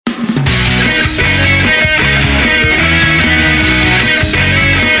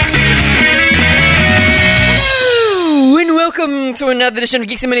welcome to another edition of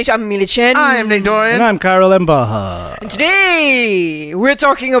Geeks in Malaysia. I'm Millie Chen. I am Nick Dorian. And I'm Carol Mbaha. And today, we're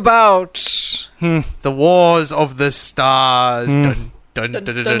talking about... The Wars of the Stars. Dun, dun, dun,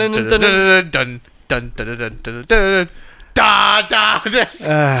 dun, dun, dun, dun, dun, dun, dun, dun, dun. Da, da, da.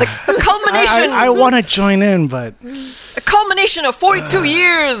 A culmination... I want to join in, but... A culmination of 42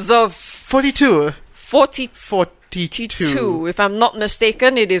 years of... 42. 42. If I'm not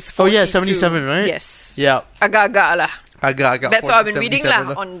mistaken, it is 42. Oh yeah, 77, right? Yes. Yeah. Agak-agak lah. Agak-agak. That's what I've been reading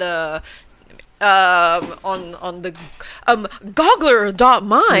lah 77. on the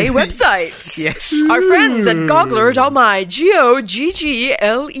Goggler.my website. Yes. Our friends at Goggler.my,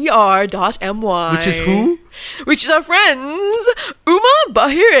 Goggler.my. Which is who? Which is our friends Uma,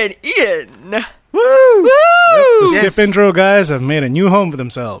 Bahir, and Ian. Woo! Woo! The Yes. Skip Intro guys have made a new home for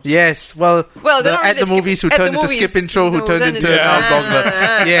themselves. Yes, well they're not at the really movies skip- who at turned the into movies. Skip Intro, who No, turned then into it's- now Goggler.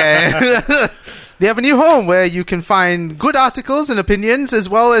 Yeah. They have a new home where you can find good articles and opinions as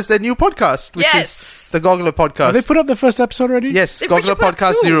well as their new podcast, which Yes. is the Goggler Podcast. Have they put up the first episode already? Yes, They've Goggler actually put up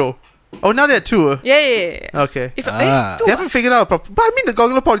Podcast 2. 0. Oh, now they're 2. Yeah. Okay. If Ah. two They haven't figured out but I mean the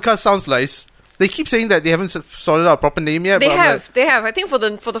Goggler Podcast sounds nice. They keep saying that they haven't sorted out a proper name yet. They but I'm have. They have. I think for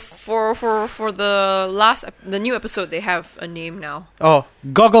the last the new episode, they have a name now. Like, oh,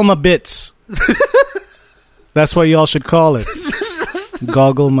 Goggle my bits. That's what y'all should call it.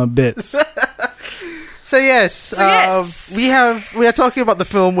 Goggle my bits. so yes, yes. we are talking about the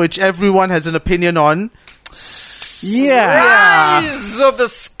film which everyone has an opinion on. Yeah. Rise of the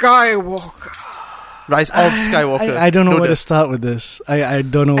Skywalker. Rise of Skywalker. I don't know where to the- start with this. I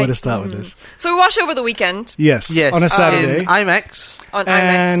don't know where to start with this. So we watched over the weekend Yes. Yes, On a Saturday. in IMAX. on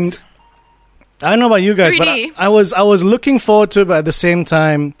And IMAX. I don't know about you guys, 3D. but I was looking forward to it, but at the same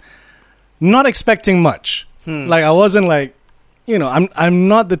time, not expecting much. Like I wasn't like, I'm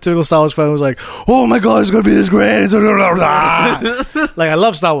not the typical Star Wars fan who's like, oh my god, it's gonna be this great. It's blah, blah, blah. Like I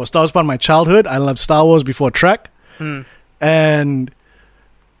love Star Wars. Star Wars was part of my childhood. I loved Star Wars before Trek, and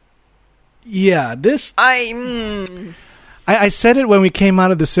yeah, this I said it when we came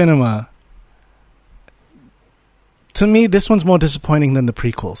out of the cinema. To me, this one's more disappointing than the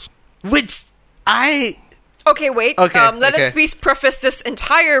prequels. Which I Okay, wait. Okay, Let us okay. please preface this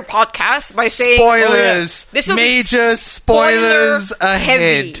entire podcast by saying spoilers. This will be Major spoilers spoiler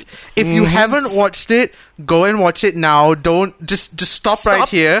ahead. heavy. If you haven't watched it, go and watch it now. Don't just stop right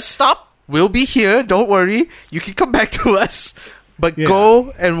here. Stop. We'll be here. Don't worry. You can come back to us. But Yeah.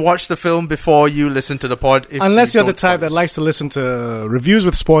 go and watch the film before you listen to the pod. If Unless you you're the don't type spoil that us. likes to listen to reviews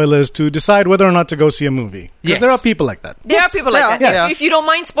with spoilers to decide whether or not to go see a movie. Because Yes. there are people like that. There are Yes, people like there that. are, yes. If you don't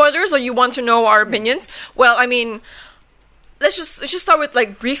mind spoilers or you want to know our opinions, well, I mean, let's just start with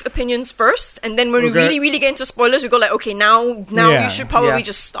like brief opinions first, and then when we Okay. really get into spoilers, we go like, okay, now Yeah. you should probably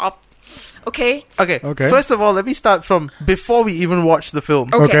Yeah. just stop. Okay. Okay. Okay. First of all, let me start from before we even watched the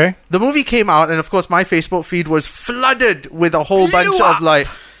film. Okay. The movie came out, and of course, my Facebook feed was flooded with a whole bunch Blew up. of like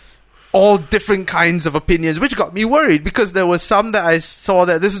all different kinds of opinions, which got me worried because there was some that I saw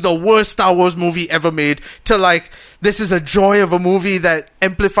that this is the worst Star Wars movie ever made, to like this is a joy of a movie that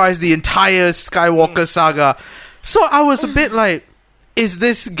amplifies the entire Skywalker saga. So I was a bit like, is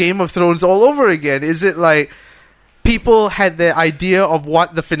this Game of Thrones all over again? Is it like people had their idea of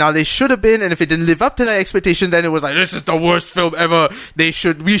what the finale should have been, and if it didn't live up to that expectation, then it was like, this is the worst film ever. We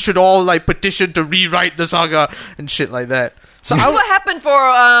should all like petition to rewrite the saga and shit like that. So This is what happened for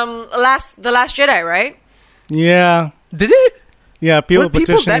the Last Jedi, right? Yeah. did it? Yeah, people Were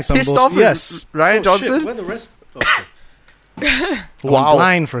people petitioning that some pissed bullshit. off? Yes. Ryan Johnson. Where the rest? Wow. Wow.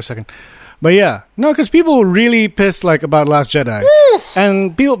 Blind for a second. But yeah, no, because people were really pissed like about Last Jedi,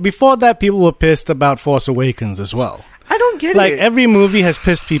 and people before that, people were pissed about Force Awakens as well. I don't get Like it. every movie has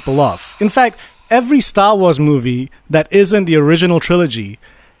pissed people off. In fact, every Star Wars movie that isn't the original trilogy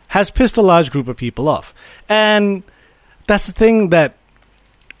has pissed a large group of people off, and that's the thing that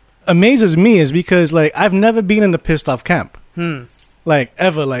amazes me is because like I've never been in the pissed off camp, like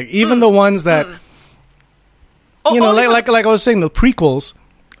ever. Like even the ones that Only for- like I was saying, the prequels,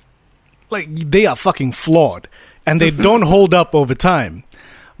 like they are fucking flawed and they don't hold up over time.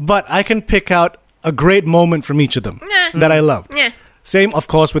 But I can pick out a great moment from each of them Nah. that I loved. Yeah. Same, of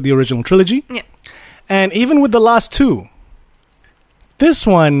course, with the original trilogy. Yeah. And even with the last two, this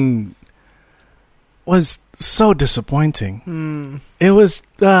one was so disappointing. It was,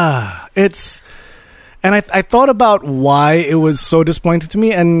 it's, and I thought about why it was so disappointing to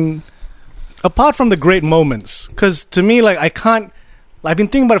me. And apart from the great moments, because to me, like, I've been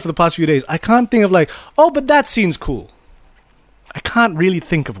thinking about it for the past few days. I can't think of like, oh, but that scene's cool. I can't really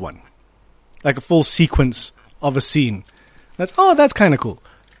think of one. Like a full sequence of a scene. That's kind of cool.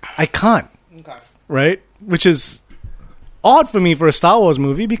 I can't. Okay. Right? Which is odd for me for a Star Wars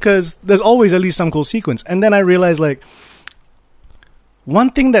movie because there's always at least some cool sequence. And then I realized, like,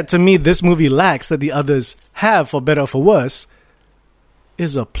 one thing that to me this movie lacks that the others have, for better or for worse,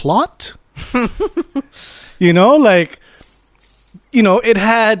 is a plot. You know, like, you know, it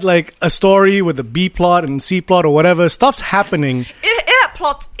had like a story with a B plot and C plot or whatever. Stuff's happening. It had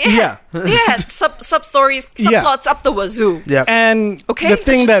plots. It had sub stories, subplots up the wazoo. Yeah. And Okay, the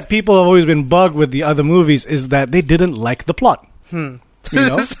thing that people have always been bugged with the other movies is that they didn't like the plot. You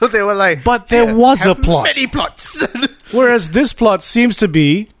know? So they were like, But there was a have plot. many plots. Whereas this plot seems to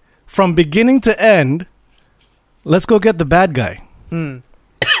be, from beginning to end, let's go get the bad guy. And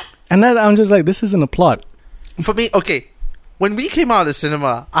then I'm just like, this isn't a plot. For me, okay, when we came out of the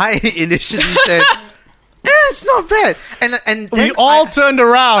cinema, I initially said, it's not bad. And then We all turned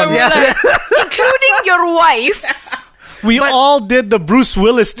around. Yeah. Including your wife. We all did the Bruce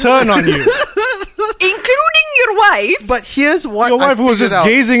Willis turn on you. Including your wife. But here's what Your wife I was just figured out.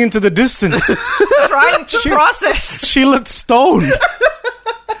 gazing into the distance. Trying to process. She looked stoned.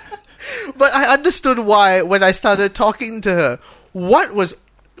 But I understood why when I started talking to her.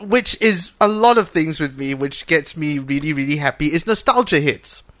 Which is a lot of things with me, which gets me really, really happy, is nostalgia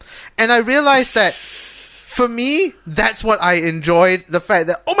hits. And I realized that for me, that's what I enjoyed. The fact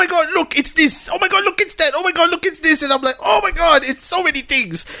that, oh my god, look, it's this. Oh my god, look, it's that. Oh my god, look, it's this. And I'm like, oh my god, it's so many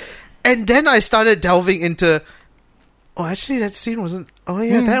things. And then I started delving into, oh, actually, that scene wasn't, oh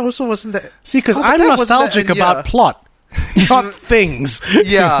yeah, that also wasn't that. See, because Oh, but I'm that wasn't nostalgic that- about plot, not things. you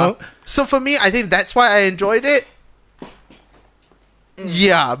Yeah. know? So for me, I think that's why I enjoyed it.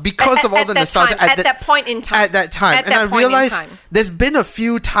 Yeah, because of all the nostalgia. At that point in time. At that time. At And that I point in realized time. there's been a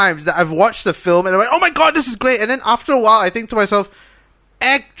few times that I've watched the film and I went, oh my god, this is great. And then after a while, I think to myself,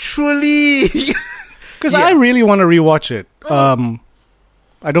 actually... Because Yeah. I really want to rewatch it.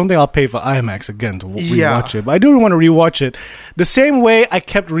 I don't think I'll pay for IMAX again to Yeah. rewatch it, but I do want to rewatch it. The same way I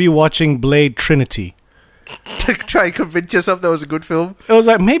kept rewatching Blade Trinity. to try and convince yourself that was a good film. It was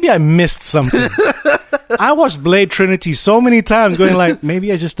like, maybe I missed something. I watched Blade Trinity so many times going like,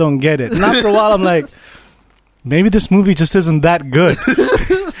 maybe I just don't get it. And after a while, I'm like, maybe this movie just isn't that good.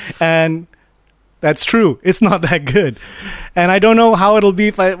 And that's true. It's not that good. And I don't know how it'll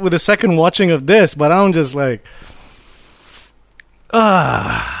be with a second watching of this, but I'm just like,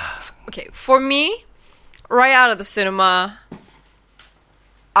 Okay, for me, right out of the cinema,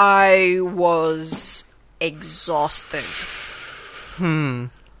 I was exhausted.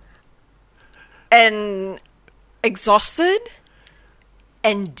 And exhausted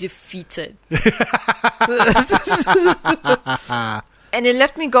and defeated. And it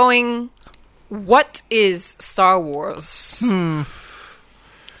left me going, what is Star Wars? And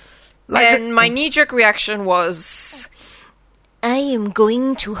my knee-jerk reaction was, I am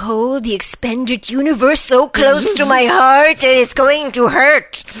going to hold the expanded universe so close to my heart that it's going to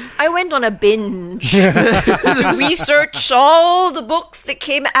hurt. I went on a binge to research all the books that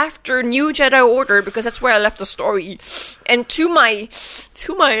came after New Jedi Order because that's where I left the story. And to my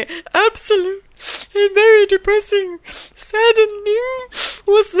absolute and very depressing, saddening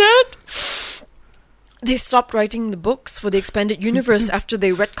was that they stopped writing the books for the expanded universe after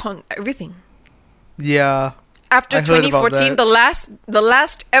they retconned everything. Yeah. After I heard about 2014, that. the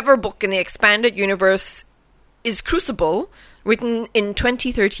last ever book in the expanded universe is Crucible, written in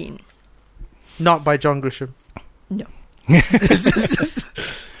 2013. Not by John Grisham. No.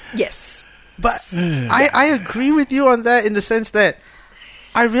 Yes. But I agree with you on that in the sense that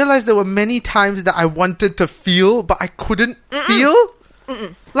I realized there were many times that I wanted to feel, but I couldn't feel.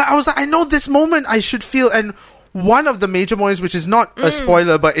 Like I was like, I know this moment I should feel, and one of the major moments, which is not a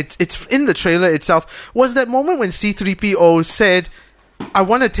spoiler, but it's in the trailer itself, was that moment when C-3PO said, I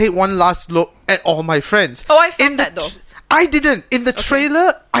want to take one last look at all my friends. Oh, I felt that, though. I didn't. In the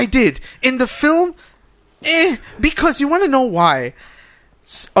trailer, I did. In the film, because you want to know why.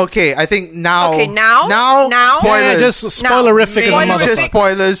 Okay, I think now... Okay, now? spoilers. yeah, just spoilerific as a Spoilers. Major motherfucker.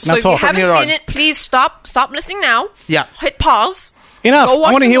 spoilers. So if you talk. from haven't here seen on. it, please stop listening now. Yeah. Hit pause. Enough. Go watch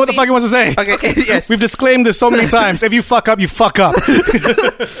I want to the hear what the movie. fuck he wants to say. Okay, yes. We've disclaimed this so many times. If you fuck up, you fuck up.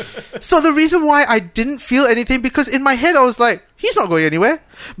 So the reason why I didn't feel anything, because in my head I was like, he's not going anywhere.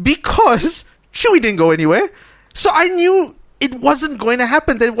 Because Chewie didn't go anywhere. So I knew it wasn't going to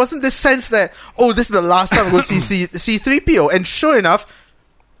happen. There wasn't this sense that, oh, this is the last time we'll see C-3PO. And sure enough,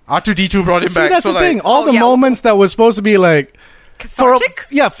 R2-D2 brought him See, back. that's So the thing. All Oh, the yeah. moments that was supposed to be like... For Cathartic?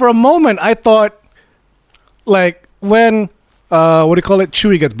 a moment, I thought, like, when what do you call it?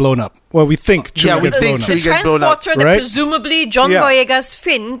 Chewie gets blown up. Well, we think Chewie Yeah, we gets think blown Chewie up. The gets blown up, transporter that right? presumably John Yeah. Boyega's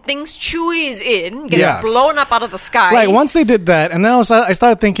Finn thinks Chewie is in gets Yeah. blown up out of the sky. Like once they did that, and then I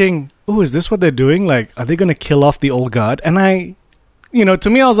started thinking, "Oh, is this what they're doing? Like, are they going to kill off the old guard?" And to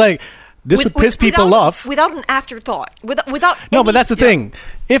me, I was like, "This would piss people without, off." without an afterthought. Without No, any- but that's the thing.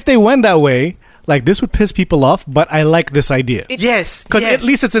 If they went that way, like this would piss people off. But I like this idea Yes, because yes. at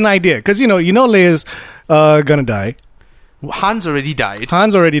least it's an idea. Because Leia's gonna die. Han's already died.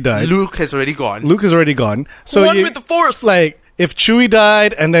 Han's already died. Luke has already gone. Luke is already gone. So One with the Force. Like if Chewie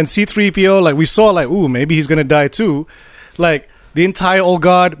died and then C-3PO, like we saw, like ooh, maybe he's gonna die too. Like the entire old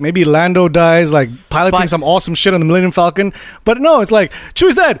guard, maybe Lando dies, like piloting But- some awesome shit on the Millennium Falcon. But no, it's like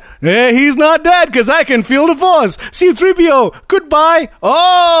Chewie's dead. He's not dead because I can feel the Force. C-3PO, goodbye.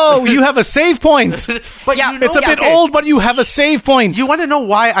 Oh, you have a save point. But Yeah, you know, It's a bit okay, old, but you have a save point. You want to know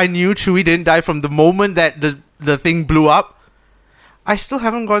why I knew Chewie didn't die from the moment that the thing blew up? I still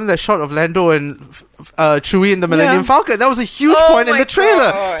haven't gotten that shot of Lando and Chewie in the Millennium Yeah. Falcon. That was a huge Oh point in my the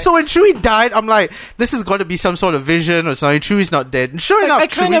trailer. God. So when Chewie died, I'm like, this has got to be some sort of vision or something. Chewie's not dead. And sure enough, I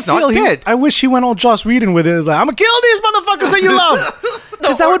kind Chewie's of feel not dead. I wish he went all Joss Whedon with it. It's like, I'm gonna kill these motherfuckers that you love.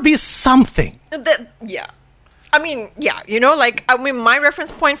 Because that or- would be something. Yeah. I mean, my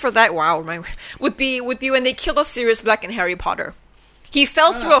reference point for that, would be when they killed off Sirius Black in Harry Potter. He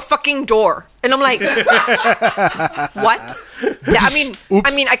fell through a fucking door, and I'm like, what? Yeah, I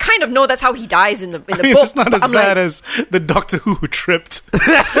mean, I kind of know that's how he dies in the books. It's not but as I'm bad like, as the Doctor Who tripped.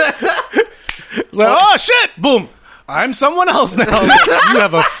 It's like, oh shit, boom. I'm someone else now. You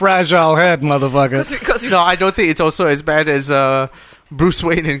have a fragile head, motherfucker. because No, I don't think it's also as bad as Bruce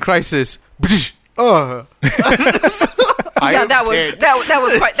Wayne in Crisis. yeah, that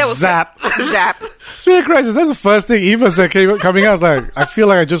was Zap. zap. Speaking of Crisis, that's the first thing Eva said coming out. I was like, I feel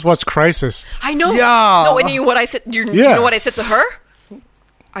like I just watched Crisis. I know. Yeah. No, and you know what I said? Do you Yeah. know what I said to her?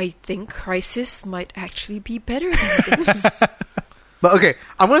 I think Crisis might actually be better than this. But okay,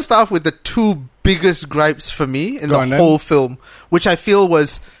 I'm going to start off with the two biggest gripes for me in Go the on then. whole film, which I feel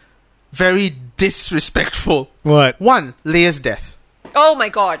was very disrespectful. What? One, Leia's death. Oh my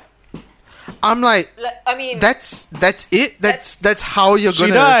god. I'm like, I mean, that's it. That's how you're She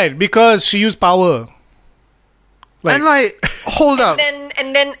gonna. died because she used power. Like, And like, hold up.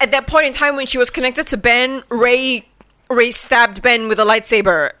 and then at that point in time when she was connected to Ben, Ray stabbed Ben with a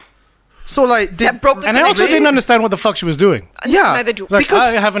lightsaber. So like, That broke the and I also connection. didn't understand what the fuck she was doing. Yeah. Neither do It's like, Because-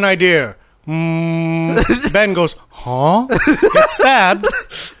 I have an idea. Ben goes, huh? Gets stabbed,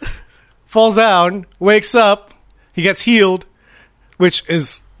 falls down, wakes up, he gets healed, which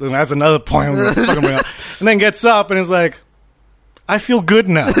is, that's another point. And then gets up and is like, I feel good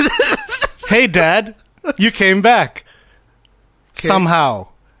now. Hey, Dad, you came back. Somehow.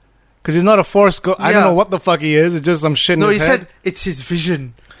 Because he's not a force I don't Yeah. know what the fuck he is. It's just some shit in No, he his head. said it's his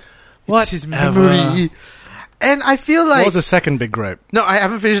vision. What? It's his memory. And I feel like What was the second big gripe? no, I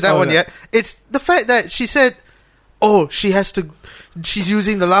haven't finished that Oh, one yeah. yet. It's the fact that she said, "Oh, she's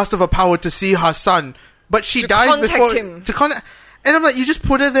using the last of her power to see her son, but she To dies contact before him. to contact." And I'm like, you just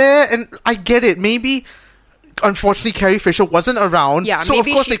put her there, and I get it. Maybe, unfortunately, Carrie Fisher wasn't around, Yeah, so maybe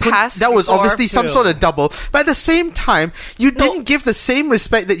of course she they couldn't. passed That was before. obviously some sort of double. But at the same time, you didn't give the same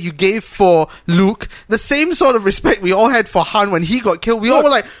respect that you gave for Luke, the same sort of respect we all had for Han when he got killed. We all were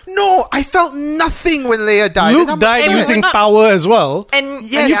like, "No, I felt nothing when Leia died." Luke And I'm died upset. using we're not- power as well. And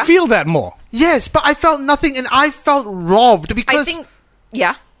Yes. And you feel that more. Yes, but I felt nothing, and I felt robbed because I think,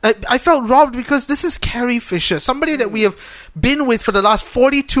 yeah. I felt robbed because this is Carrie Fisher, somebody that we have been with for the last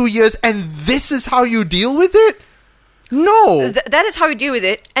 42 years, and this is how you deal with it? No. That is how you deal with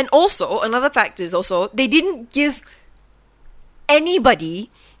it. And also, another fact is also, they didn't give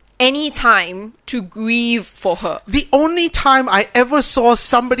anybody any time to grieve for her. The only time I ever saw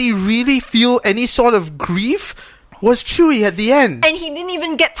somebody really feel any sort of grief was Chewie at the end. And he didn't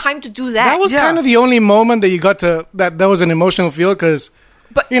even get time to do that. That was Yeah. kind of the only moment that you got to that was an emotional feel because,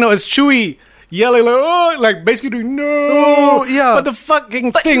 But- it's Chewie yelling like, oh, like basically doing no. Oh, yeah. But the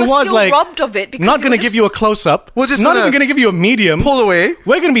fucking But he thing was was still like robbed of it because not it going to was give just- you a close up. We're just not gonna even going to give you a medium. Pull away.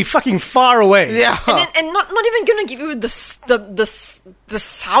 We're going to be fucking far away. Yeah. and not even gonna give you the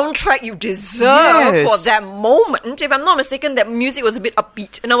soundtrack you deserve Yes. for that moment. If I'm not mistaken, that music was a bit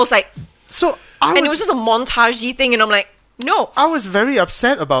upbeat, and I was like, So and it was just a montagey thing, and I'm like, no. I was very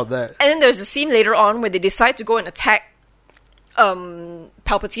upset about that. And then there's a scene later on where they decide to go and attack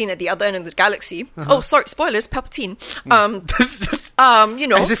Palpatine at the other end of the galaxy. Uh-huh. Oh, sorry, spoilers, Palpatine.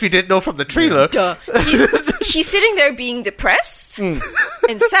 As if you didn't know from the trailer. Duh. He's sitting there being depressed and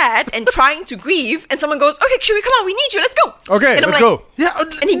sad and trying to grieve, and someone goes, "Okay, Chewie, come on, we need you. Let's go." Okay, and I'm let's like, go. Yeah,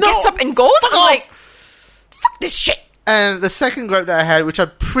 And he no, gets up and goes. fuck I'm off. like, "Fuck this shit." And the second gripe that I had, which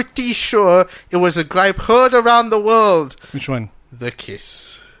I'm pretty sure it was a gripe heard around the world, Which one? the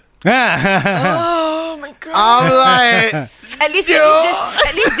kiss. Oh my god. I'm like, At least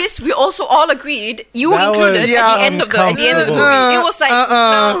this we also all agreed, you That included, was at the end of the movie. It was like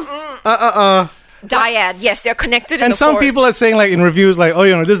dyad. Yes, they're connected in And the some force. people are saying, like, in reviews, like, oh,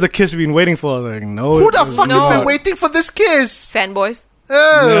 this is the kiss we've been waiting for. I was like, no. who it the was fuck has not. been waiting for this kiss? fanboys.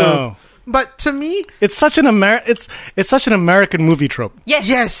 Oh. No. But to me, It's such an it's such an American movie trope. Yes.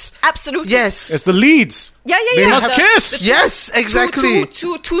 Yes. Absolutely. yes. It's the leads. Yeah. They yeah. must kiss. Yes, exactly.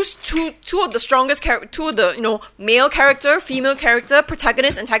 Two of the strongest two of the male character, female character,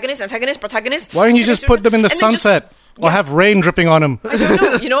 protagonist, antagonist, protagonist. Why don't you just put them in the and then just- sunset or have rain dripping on them? I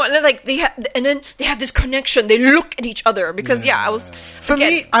don't know, and then like and then they have this connection. They look at each other because I was For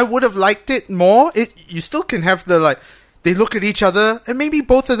me, I would have liked it more. You still can have the like, they look at each other and maybe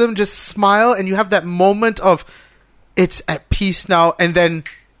both of them just smile and you have that moment of it's at peace now, and then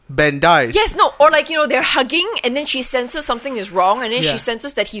Ben dies. Yes, no, or like they're hugging, and then she senses something is wrong, and then Yeah. she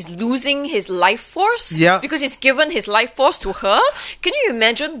senses that he's losing his life force. Yeah. because he's given his life force to her. Can you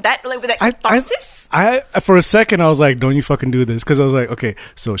imagine that? Like with that catharsis. I for a second I was like, don't you fucking do this, because I was like, okay,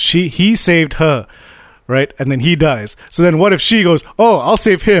 so he saved her, right, and then he dies. So then what if she goes, oh, I'll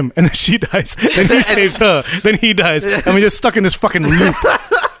save him, and then she dies, then he saves her, then he dies, and we're just stuck in this fucking loop.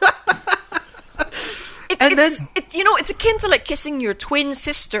 It's akin to like kissing your twin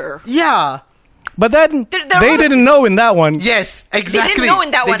sister. Yeah. But then They're they all- didn't know in that one. Yes, They exactly. didn't know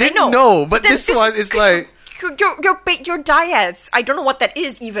in that one. They I didn't know. know, but then this one is like, your dyads. I don't know what that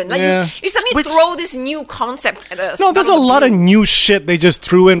is even. Like Yeah. you suddenly Which- throw this new concept at us. No, there's a out of the lot of blue. new shit they just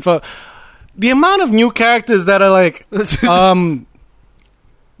threw in for the amount of new characters that are like,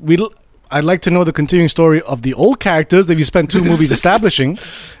 I'd like to know the continuing story of the old characters that you spent 2 movies establishing.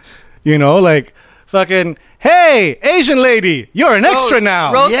 Like fucking, hey, Asian lady, you're an extra Rose.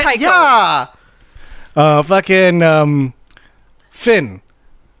 now. Rose yeah, Tycho. yeah. Fucking Finn,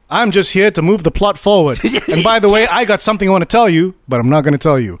 I'm just here to move the plot forward. And by the way, I got something I want to tell you, but I'm not going to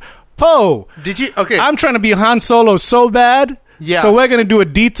tell you. Poe, Did you? Okay. I'm trying to be Han Solo so bad. Yeah. So we're gonna do a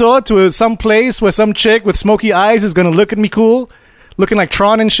detour to some place where some chick with smoky eyes is gonna look at me cool, looking like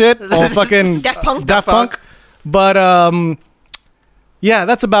Tron and shit, or fucking Daft Punk. Daft Punk. But yeah,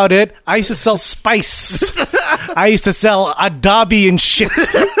 that's about it. I used to sell spice. I used to sell Adabi and shit.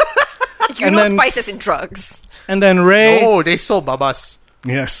 and then- spices and drugs. And then Ray, Oh, they sold babas.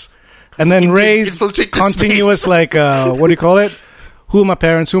 yes. And then Indians Ray's infiltrate the continuous space. like what do you call it? Who are my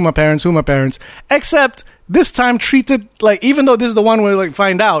parents? Who are my parents? Who are my parents? Except this time treated like, even though this is the one where like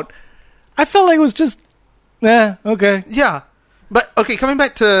find out, I felt like it was just, okay. Yeah. But, okay, coming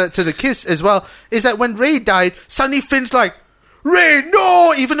back to the kiss as well, is that when Ray died, suddenly Finn's like, Ray,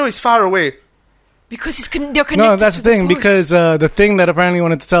 no! Even though he's far away. Because they're connected. No, that's to the thing, Force. because the thing that apparently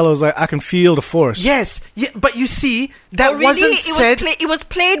wanted to tell her was like, I can feel the force. Yes. Yeah, but you see, that Oh, really? wasn't It said... it was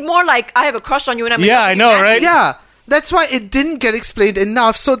played more like I have a crush on you and I'm Yeah, I know, right? Yeah. That's why it didn't get explained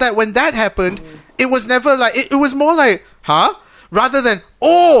enough, so that when that happened, it was never like... It was more like, huh? Rather than,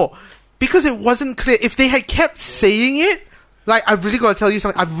 oh! Because it wasn't clear. If they had kept saying it, like, I've really got to tell you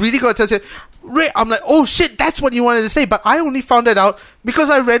something. I've really got to tell you... Ray, I'm like, oh shit, that's what you wanted to say. But I only found it out because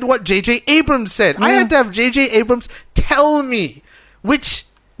I read what J.J. Abrams said. I had to have J.J. Abrams tell me, which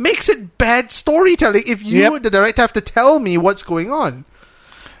makes it bad storytelling if you, the director, have to tell me what's going on.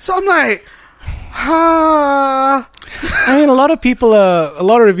 So I'm like, I mean, a lot of people, a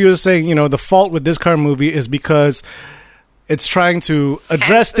lot of reviewers are saying, the fault with this current movie is because it's trying to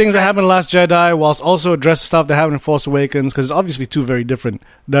address things that happened in Last Jedi whilst also address stuff that happened in Force Awakens, because it's obviously 2 very different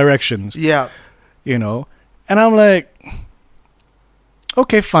directions. yeah. And I'm like,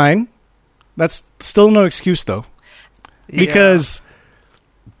 okay, fine. That's still no excuse, though. Because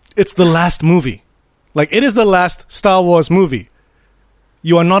it's the last movie. Like, it is the last Star Wars movie.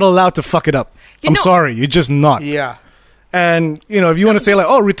 You are not allowed to fuck it up. I'm sorry. You're just not. Yeah. And, if you want to say, like,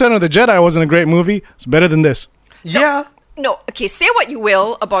 oh, Return of the Jedi wasn't a great movie, it's better than this. Yeah. No, okay, say what you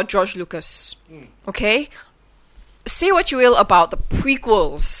will about George Lucas. Okay? Say what you will about the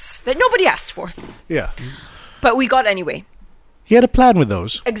prequels that nobody asked for. Yeah. But we got anyway. He had a plan with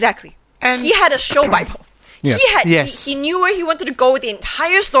those. Exactly. And- he had a show Bible. Yes. Yes. He knew where he wanted to go with the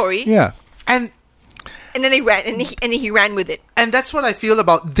entire story. Yeah. And And then they ran and he ran with it. And that's what I feel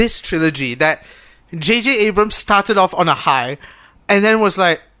about this trilogy, that J.J. Abrams started off on a high and then was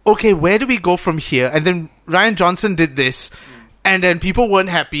like, okay, where do we go from here? And then Rian Johnson did this and then people weren't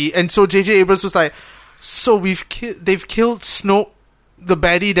happy. And so J.J. Abrams was like, so they've killed Snoke, the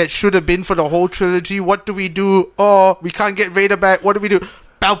baddie that should have been for the whole trilogy. What do we do? Oh, we can't get Vader back. What do we do?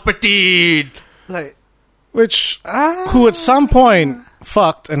 Palpatine! Like, who at some point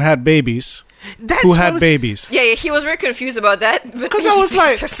fucked and had babies. That's Who what had was- babies? Yeah, he was very confused about that. Because I was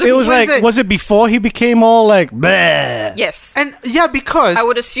like- It was What is like, it? was it before he became all like, bleh? yes, And yeah, because I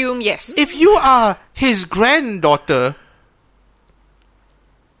would assume yes. if you are his granddaughter,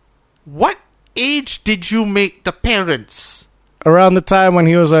 what age did you make the parents? Around the time when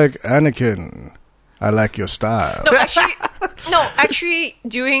he was like, Anakin, I like your style. no, actually,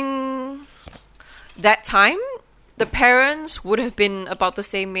 during that time, the parents would have been about the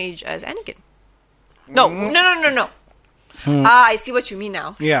same age as Anakin. No. I see what you mean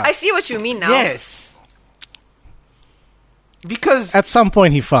now. Yeah. I see what you mean now. Yes. Because At some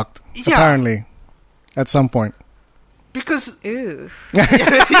point he fucked. Yeah. Apparently. At some point. because Ooh.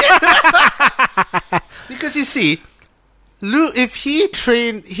 because you see, if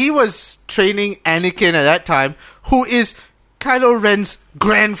he was training Anakin at that time, who is Kylo Ren's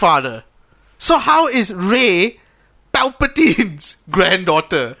grandfather. So how is Rey Palpatine's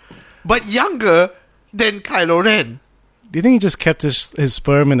granddaughter, but younger than Kylo Ren? Do you think he just kept his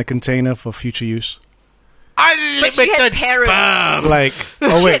sperm in a container for future use? But she had Unlimited parents. sperm. Like,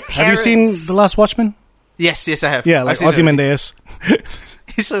 oh wait, had have you seen parents. The Last Watchmen? Yes, I have. Yeah, I've like seen it. Ozymandias.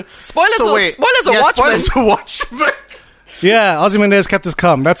 So, Spoilers so or- wait. spoilers or Yeah, Watchmen? Spoilers or Watchmen. Yeah, Ozymandias kept his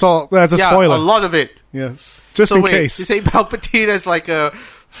cum. That's all. That's a Yeah, spoiler. a lot of it. Yes, just So in wait, case. you say Palpatine as like a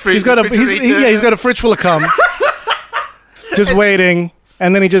fridge He's got a refrigerator? he's got a fridge full of cum, just waiting,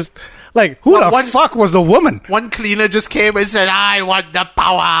 and then he just like who Well, the one- fuck was the woman? One cleaner just came and said, "I want the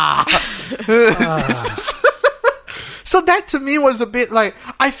power." So that to me was a bit like,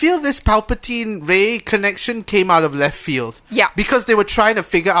 I feel this Palpatine Rey connection came out of left field. Yeah. Because they were trying to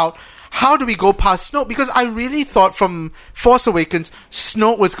figure out how do we go past Snoke? Because I really thought from Force Awakens,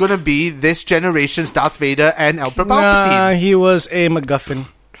 Snoke was going to be this generation's Darth Vader and Emperor Nah, Palpatine. he was a MacGuffin,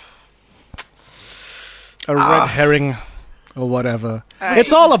 a red herring, or whatever.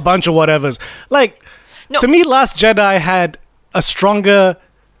 It's all a bunch of whatevers. Like No. to me, Last Jedi had a stronger,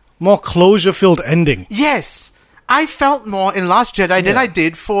 more closure-filled ending. Yes. I felt more in Last Jedi than Yeah. I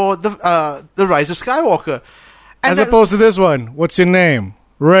did for the Rise of Skywalker. And As then- opposed to this one, what's your name?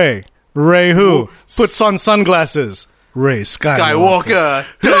 Ray. Ray who? Puts on sunglasses. Ray Skywalker.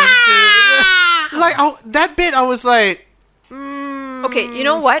 Skywalker. Like that bit, I was like, Okay, you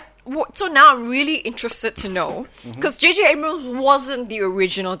know what? So now I'm really interested to know because J.J. Abrams wasn't the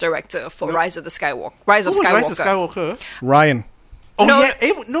original director for Rise of Skywalker. who was Rise of Skywalker? Ryan. Oh No. yeah,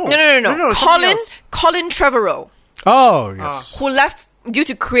 No. somebody Colin else. Colin Trevorrow, Oh, yes. who left due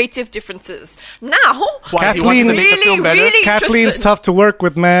to creative differences. Now Why, he wanted to Kathleen- make the film better? really Kathleen's interested. tough to work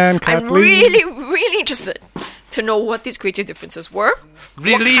with, man. I'm Kathleen. really, really interested to know what these creative differences were.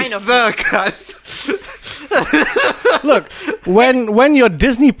 Release what kind of the cut. Look, when your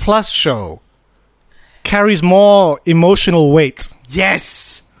Disney Plus show carries more emotional weight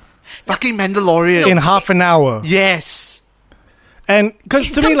Yes. Fucking Mandalorian. in half an hour, Yes. and because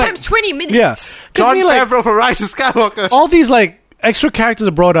to me, sometimes like, 20 minutes. yeah, 'cause to John me, like, Favreau for Rise of Skywalker. all these like extra characters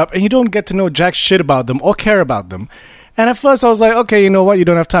are brought up, and you don't get to know jack shit about them or care about them. And at first, I was like, okay, you know what, you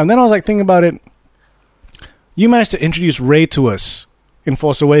don't have time. Then I was like thinking about it. You managed to introduce Rey to us in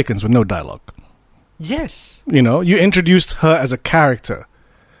Force Awakens with no dialogue. Yes. You know, you introduced her as a character.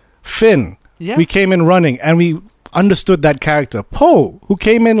 Finn, Yeah. we came in running and we understood that character. Poe, who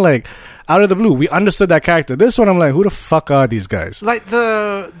came in like out of the blue, we understood that character. This one, I'm like, who the fuck are these guys? Like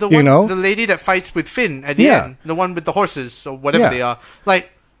the You one, know? the lady that fights with Finn at the Yeah. end, the one with the horses or whatever Yeah. they are.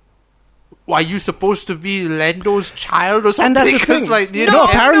 Like, are you supposed to be Lando's child or something? And that's the 'Cause, thing. like, you No, know,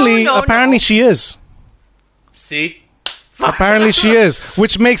 apparently, no. apparently she is. see, Apparently she is,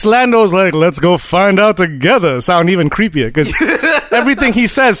 which makes Lando's like, let's go find out together sound even creepier because everything he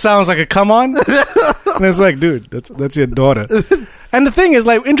says sounds like a come on. And it's like, dude, that's your daughter. And the thing is,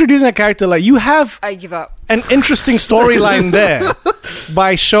 like, introducing a character, like, you have I give up. an interesting storyline there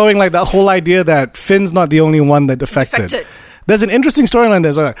by showing like that whole idea that Finn's not the only one that defected. Defected. There's an interesting storyline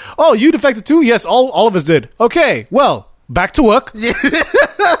there. So like, oh, you defected too? Yes, all of us did. Okay, well, back to work.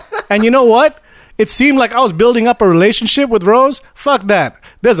 And you know what? It seemed like I was building up a relationship with Rose. Fuck that.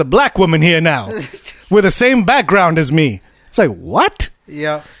 There's a black woman here now with the same background as me. It's like, what?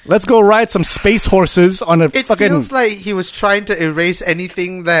 yeah. Let's go ride some space horses on a It fucking... feels like he was trying to erase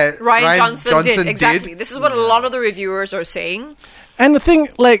anything that Ryan Johnson did. Exactly. This is what a lot of the reviewers are saying. And the thing,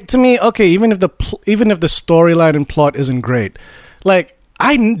 like, to me, okay, even if the storyline and plot isn't great, like,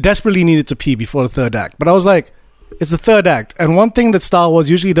 I desperately needed to pee before the third act. But I was like, it's the third act. And one thing that Star Wars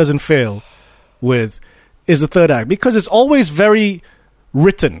usually doesn't fail with is the third act. Because it's always very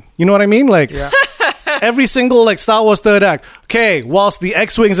written. You know what I mean? Like, every single like Star Wars third act. Okay, whilst the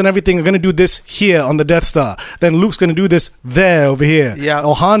X-wings and everything are gonna do this here on the Death Star, then Luke's gonna do this there over here. Yeah.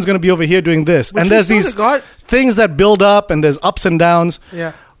 Or Han's gonna be over here doing this. Which and we there's sorta these got. things that build up, and there's ups and downs.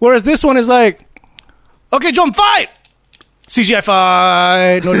 Yeah. Whereas this one is like, okay, jump, fight! CGI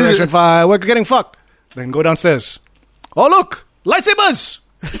fight, no direction fight, we're getting fucked. Then go downstairs. Oh, look! Lightsabers!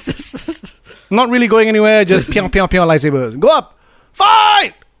 Not really going anywhere, just piang, piang, piang lightsabers. Go up!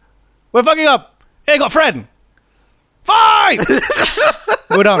 Fight! We're fucking up! Hey, got friend! Fight!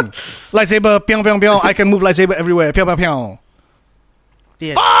 Go down. Lightsaber, piang, piang, piang. I can move lightsaber everywhere. Piang, piang, piang.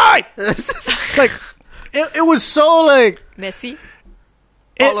 Yeah. Fight! Like, it was so like... Messy.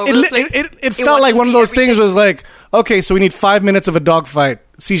 All over the place. It felt like one of those things was like, okay, so we need 5 minutes of a dogfight.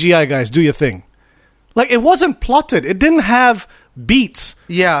 CGI guys, do your thing. Like, it wasn't plotted. It didn't have beats.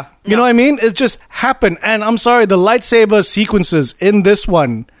 Yeah. You know what I mean? It just happened. And I'm sorry, the lightsaber sequences in this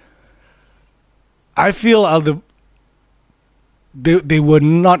one, I feel they were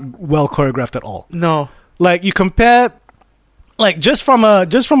not well choreographed at all. No. Like, you compare, like, just from a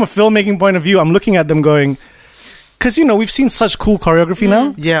filmmaking point of view, I'm looking at them going, because, you know, we've seen such cool choreography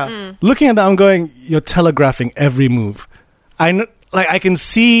now. Yeah. Looking at that, I'm going, you're telegraphing every move. I can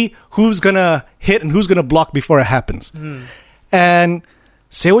see who's gonna hit and who's gonna block before it happens. And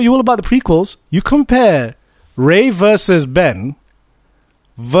say what you will about the prequels, you compare Rey versus Ben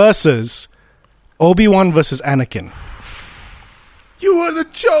versus Obi-Wan versus Anakin. You are the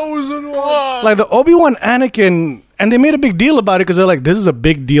chosen one. Like the Obi-Wan Anakin, and they made a big deal about it because they're like, this is a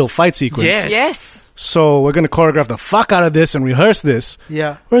big deal fight sequence. Yes. So we're gonna choreograph the fuck out of this and rehearse this.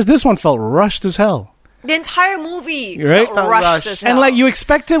 Yeah. Whereas this one felt rushed as hell. The entire movie Right? felt rushed as hell. And like you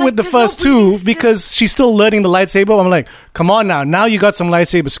expect it Like, with the there's no first two breathing space. because she's still learning the lightsaber. I'm like, come on now you got some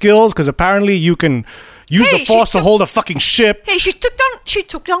lightsaber skills because apparently you can use Hey, the force she to took- hold a fucking ship. Hey, she took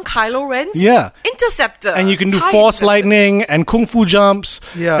down Kylo Ren's Yeah. interceptor. And you can do TIE force interceptor. lightning and kung fu jumps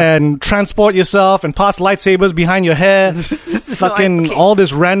Yeah. and transport yourself and pass lightsabers behind your hair. Fucking okay. all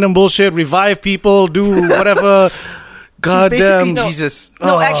this random bullshit, revive people, do whatever. God She's basically damn. Jesus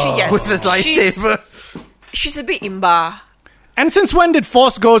No, actually, yes. with the lightsaber. She's a bit imba. And since when did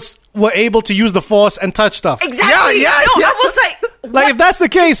Force Ghosts were able to use the Force and touch stuff? Exactly. Yeah, no, yeah. I was like, Like, if that's the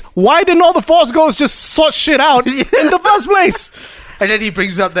case, why didn't all the Force Ghosts just sort shit out in the first place? And then he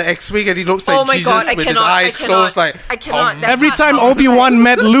brings up the X-wing and he looks like oh my Jesus god, I with cannot. his eyes closed. Like I cannot. That Every part- time I was Obi-Wan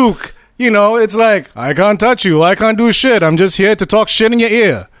met Luke, you know, it's like, I can't touch you, I can't do shit, I'm just here to talk shit in your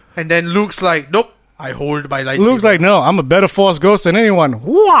ear. And then Luke's like, nope, I hold my lightsaber. Luke's like, no, I'm a better Force Ghost than anyone.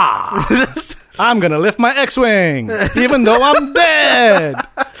 Wah! I'm gonna lift my X-Wing, even though I'm dead.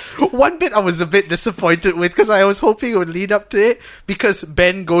 One bit I was a bit disappointed with because I was hoping it would lead up to it because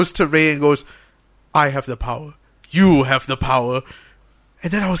Ben goes to Rey and goes, I have the power. You have the power.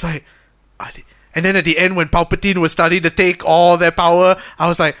 And then I was like, and then at the end when Palpatine was starting to take all their power, I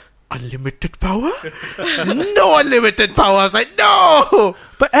was like, unlimited power? No unlimited power. I was like, no!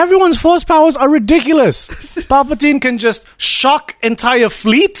 But everyone's Force powers are ridiculous. Palpatine can just shock entire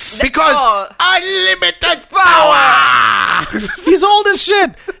fleets. Because Oh. unlimited power! He's all this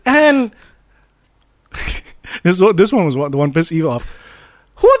shit. And this one was the one pissed Eva off.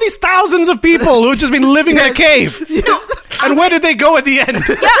 Who are these thousands of people who've just been living in a cave? And where did they go at the end?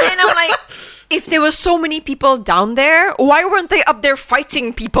 Yeah, and I'm like, if there were so many people down there, why weren't they up there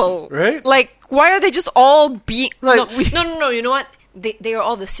fighting people? Right? Like, why are they just all being... Like, No, you know what? They are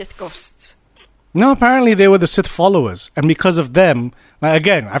all the Sith ghosts. No, apparently they were the Sith followers. And because of them, now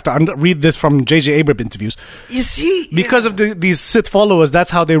again, I have to read this from J.J. Abrams interviews. You see? Because of these Sith followers, that's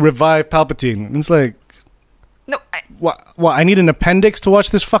how they revive Palpatine. And it's like, No, what, I need an appendix to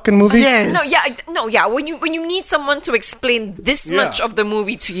watch this fucking movie? Yes. yeah. When you need someone to explain this Yeah. much of the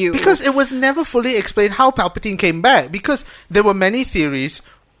movie to you, Because it was never fully explained how Palpatine came back. Because there were many theories,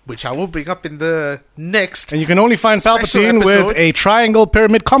 which I will bring up in the next. And you can only find Special Palpatine episode. with a triangle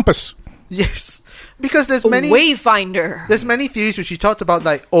pyramid compass. Yes. Because there's a many Wayfinder, there's many theories which he talked about,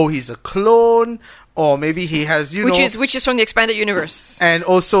 like, oh, he's a clone, or maybe he has, you which know, is from the expanded universe. and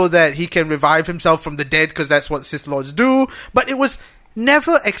also that he can revive himself from the dead because that's what Sith Lords do. But it was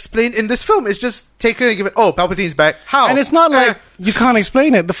never explained in this film. It's just taken and given, oh, Palpatine's back. How? And it's not like you can't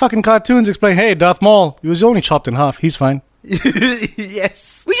explain it. The fucking cartoons explain, hey, Darth Maul, he was only chopped in half. He's fine.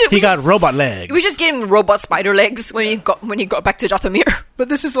 Yes. He got robot legs. We just gave him robot spider legs when he got back to Dathomir. But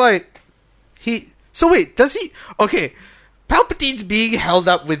this is like, so wait, does he? Okay, Palpatine's being held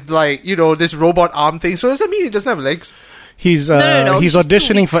up with, like, you know, this robot arm thing. So does that mean he doesn't have legs? He's No, he's he's just too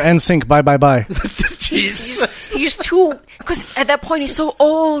auditioning weak. for NSYNC. Bye. He's he's too, because at that point he's so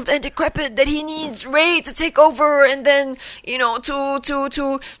old and decrepit that he needs Rey to take over, and then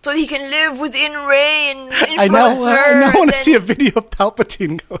to so he can live within Rey and influence her. I now want to and see a video of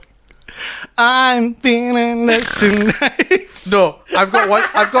Palpatine going, I'm feeling this tonight. No, I've got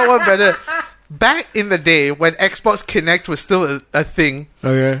one better. Back in the day when Xbox Kinect was still a thing,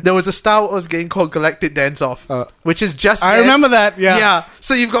 Okay. there was a Star Wars game called Galactic Dance Off, which is just I dance. remember that, yeah. Yeah,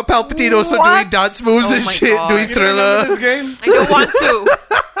 so you've got Palpatine also What? doing dance moves Oh and my shit, God. doing You You remember Thriller. this game? I don't want to.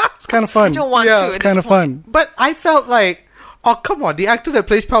 It's kind of fun. I don't want Yeah, to. it's It's kind of fun. But I felt like, oh come on, the actor that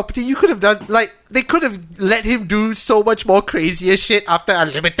plays Palpatine, you could have done like they could have let him do so much more crazier shit after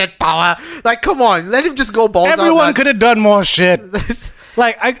unlimited power. Like, come on, let him just go balls out. Everyone could have done more shit.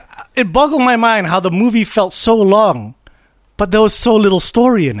 Like, it boggled my mind how the movie felt so long, but there was so little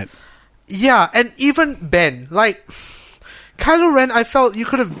story in it. Yeah, and even Ben, like Kylo Ren, I felt you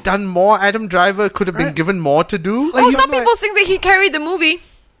could have done more. Adam Driver could have been Right. given more to do. Oh, Like, some I'm like- people think that he carried the movie.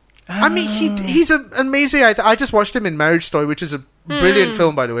 I mean, he's an amazing actor. I just watched him in Marriage Story, which is a brilliant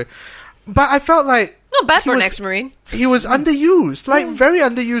film, by the way. But I felt like Not bad he for an was- ex-Marine. he was underused, like very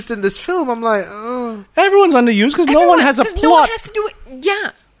underused in this film. I'm like, Everyone's underused because no one has a 'cause plot. No one has to do it.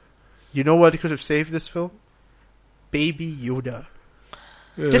 Yeah. you know what could have saved this film? Baby Yoda.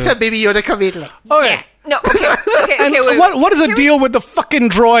 Just have Baby Yoda come in, like, Okay. No. Okay. And wait. what is the Can we- deal with the fucking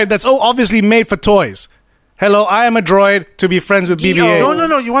droid that's obviously made for toys? Hello, I am a droid to be friends with BB-8.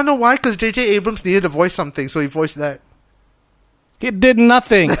 no. You want to know why? Because J.J. Abrams needed to voice something, so he voiced that. It did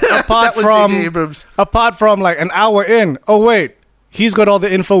nothing apart That was from J.J. Abrams. apart from like an hour in. Oh wait, he's got all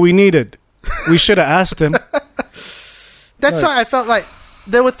the info we needed. We should have asked him. That's why I felt like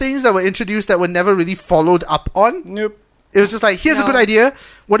there were things that were introduced that were never really followed up on. Nope. It was just like, here's a No. good idea.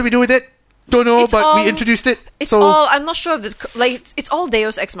 What do we do with it? Don't know, It's but all- we introduced it. It's so all. I'm not sure if this. Like, it's all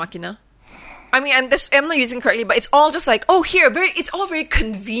Deus Ex Machina. I mean, I'm not using it correctly, but it's all just like, oh, here, it's all very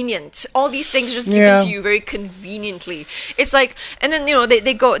convenient. All these things are just given Yeah. to you very conveniently. It's like, and then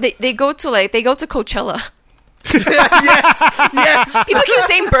they go to Coachella. yes. People keep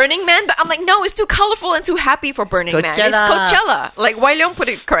saying Burning Man, but I'm like, no, it's too colorful and too happy for Burning Man. It's Coachella. Coachella. Like, Wai Leong put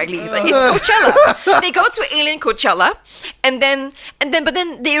it correctly. Like, it's Coachella. They go to Alien Coachella, but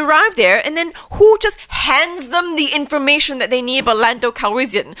then they arrive there, and then who just hands them the information that they need about Lando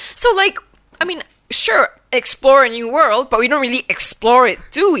Calrissian? So, like, I mean, sure, explore a new world, but we don't really explore it,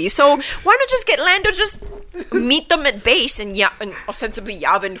 do we? So why not just get Lando to just meet them at base and ostensibly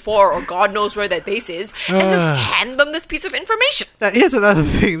Yavin 4 or God knows where that base is, and just hand them this piece of information. Now, here's another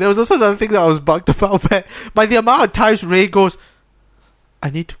thing. There was also another thing that I was bugged about. By the amount of times Ray goes,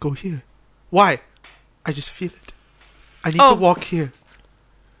 I need to go here. Why? I just feel it. I need to walk here.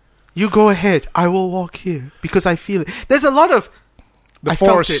 You go ahead. I will walk here because I feel it. There's a lot of The I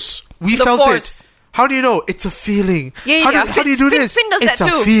Force. felt it. We The felt Force. it. How do you know? It's a feeling. Yeah, how yeah. do you do Finn- this? Finn does it's that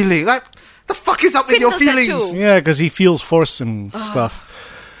a too. feeling. Like, the fuck is up with Finn your does that feelings? too. Yeah, because he feels force and stuff.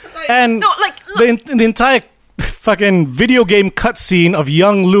 And No, like, look. the entire fucking video game cutscene of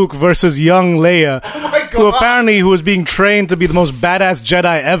young Luke versus young Leia, Oh my who God. apparently was being trained to be the most badass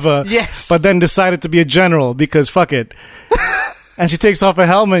Jedi ever. Yes. But then decided to be a general because fuck it. And she takes off her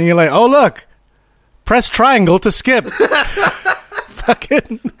helmet and you're like, oh look, press triangle to skip.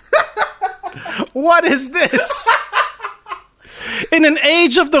 Fucking. What is this? In an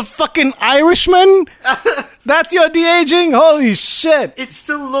age of the fucking Irishman? That's your de-aging? Holy shit. It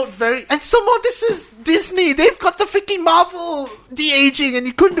still looked very... And somehow this is Disney. They've got the freaking Marvel de-aging and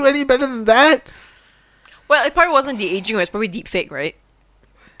you couldn't do any better than that. Well, it probably wasn't de-aging, it was probably deep fake, right?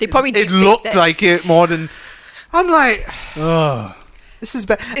 They probably It deepfaked looked that. like it more than... I'm like... Ugh. This is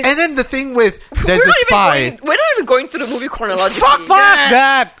bad. And then the thing with... There's we're a not spy. we're not even going through the movie chronologically. Fuck Fuck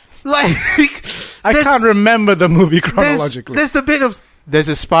that. Like... I there's- can't remember the movie there's, chronologically. there's the bit of... There's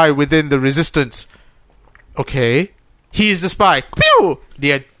a spy within the resistance. Okay. He's the spy. Pew!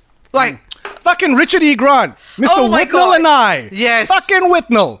 The end. Like... Fucking Richard E. Grant, Mr. Oh my Whitnell God. and I. Yes. Fucking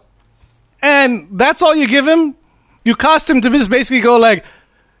Whitnell. And that's all you give him? You cast him to just basically go like,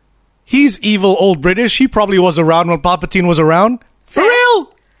 he's evil old British. He probably was around when Palpatine was around. For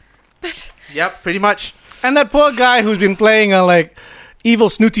real? Yep, pretty much. And that poor guy who's been playing a like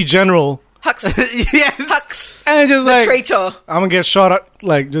evil snooty general. Hux. Yes. Hux. And it's just The like, traitor. I'm gonna get shot at,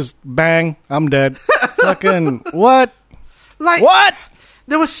 like just bang, I'm dead. Fucking what? Like... What?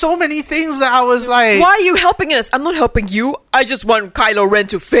 There were so many things that I was like... Why are you helping us? I'm not helping you. I just want Kylo Ren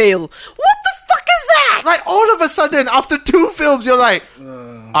to fail. What the fuck is that? Like, all of a sudden, after 2 films, you're like,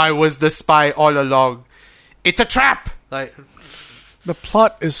 I was the spy all along. It's a trap. Like, The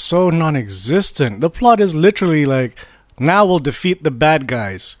plot is so non-existent. The plot is literally like, now we'll defeat the bad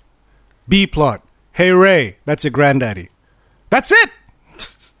guys. B plot. Hey Ray, that's your granddaddy. That's it.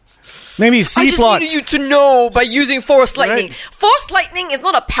 Maybe C I just plot. needed you to know by using Force Lightning. Right. Force Lightning is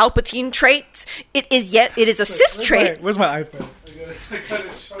not a Palpatine trait. It is a Sith trait. Where's my iPad?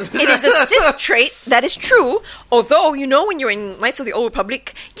 It is a Sith trait. That is true. Although when you're in Knights of the Old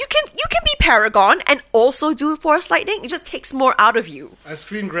Republic, you can be Paragon and also do Force Lightning. It just takes more out of you. I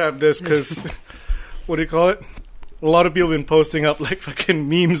screen grabbed this because what do you call it? A lot of people have been posting up like fucking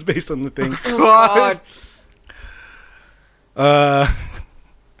memes based on the thing. Oh God.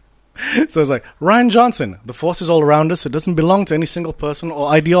 So it's like, Ryan Johnson, the Force is all around us. It doesn't belong to any single person or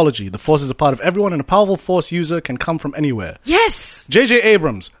ideology. The Force is a part of everyone, and a powerful Force user can come from anywhere. Yes. J.J.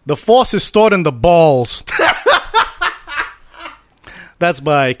 Abrams, the Force is stored in the balls. That's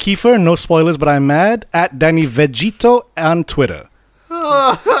by Kiefer, no spoilers, but I'm mad, at Danny Vegito on Twitter.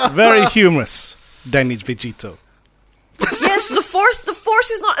 Very humorous, Danny Vegito. Yes, the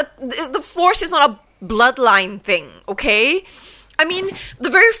Force is not a bloodline thing, okay? I mean, the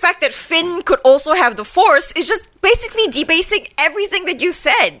very fact that Finn could also have the Force is just basically debasing everything that you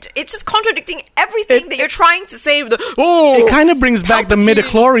said. It's just contradicting everything that you're trying to say. It kind of brings back the Palpatine.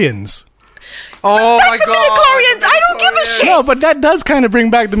 midichlorians. Oh my the god. midichlorians, I don't give a shit. No, but that does kind of bring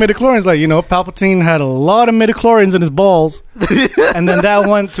back the midichlorians. Like, Palpatine had a lot of midichlorians in his balls, and then that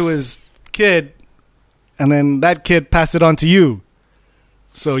went to his kid, and then that kid passed it on to you.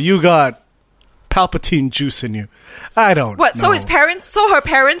 So you got Palpatine juice in you. I don't What? know. So her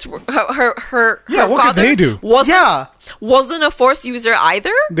parents, her Yeah, what could father they do? wasn't a Force user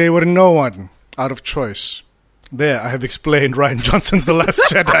either. They were no one out of choice. There, I have explained Ryan Johnson's The Last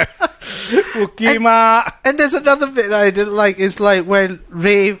Jedi. Ukima. And there's another bit I didn't like. Is like when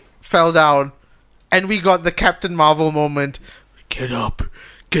Rey fell down, and we got the Captain Marvel moment. Get up,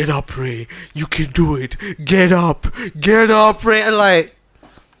 Rey. You can do it. Get up, Rey.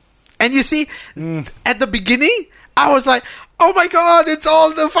 And you see, at the beginning, I was like, "Oh my god, it's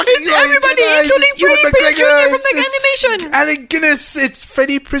all the fucking It's everybody, Jedis. including It's Ewan Freddie Prinze McGregor, Jr. from the it's animation. Alec Guinness, it's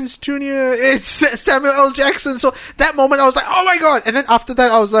Freddie Prinze Jr., it's Samuel L. Jackson." So that moment, I was like, "Oh my god!" And then after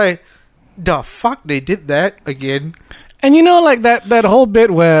that, I was like, "The fuck, they did that again." And like that whole bit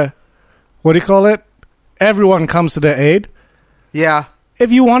where, what do you call it? Everyone comes to their aid. Yeah,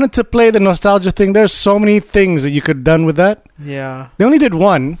 If you wanted to play the nostalgia thing, there's so many things that you could have done with that. yeah. They only did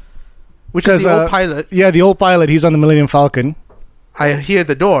one. Which is the old pilot. Yeah, the old pilot. He's on the Millennium Falcon. I hear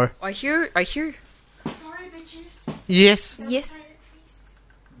the door. I hear. Sorry, bitches. Yes. Yes. Double-sided, please.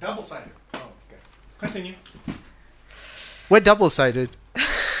 Double-sided. Oh, okay. Continue. We're double-sided.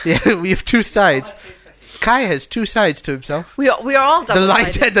 Yeah, we have two sides. Kai has two sides to himself. We are all The double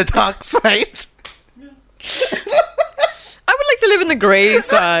light and the dark side. I would like to live in the gray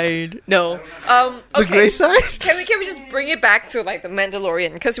side. No. The Okay. grey side? Can we just bring it back to the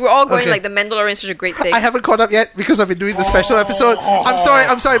Mandalorian? Because we're all going Okay. the Mandalorian is such a great thing. I haven't caught up yet because I've been doing the special episode. I'm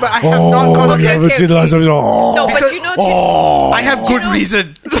sorry, but I have not caught up okay, yet. okay, okay. episode. No, but Because- you know, I have good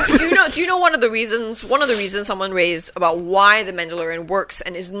reason. do you know one of the reasons someone raised about why the Mandalorian works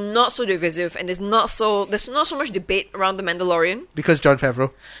and is not so divisive and there's not so much debate around the Mandalorian? Because Jon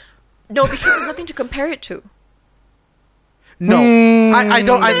Favreau. No, because there's nothing to compare it to. No. I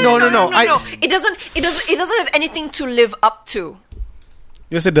don't. No. It doesn't have anything to live up to.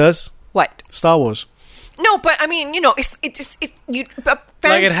 Yes, it does. What? Star Wars. No, but I mean, fans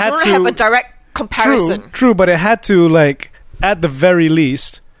Like, it had don't to- have a direct comparison. True, but it had to, at the very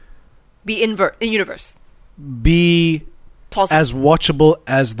least, Be in universe. be Plausible. as watchable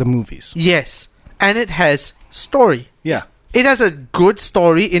as the movies. Yes. And it has story. Yeah. It has a good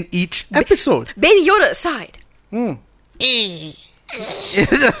story in each episode. Baby Yoda aside.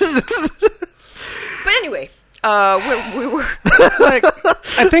 But anyway, we were Like,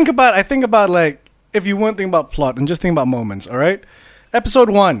 I think about if you weren't thinking about plot and just think about moments, all right? Episode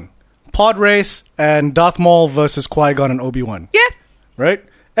 1, pod race and Darth Maul versus Qui-Gon and Obi-Wan, yeah. right?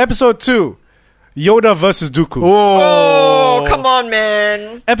 Episode 2, Yoda versus Dooku. Oh, come on,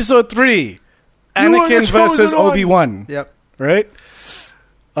 man. Episode 3, You are the Anakin versus chosen one. Obi-Wan, Yep. right?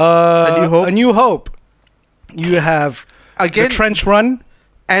 A New Hope. A New Hope. You have Again, the Trench Run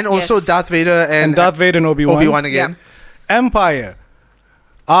and also Yes. Darth Vader and Darth Vader and Obi-Wan. Obi-Wan again. Empire.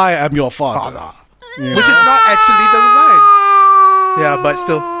 I am your father. Father. You Which is not actually the line. Yeah, but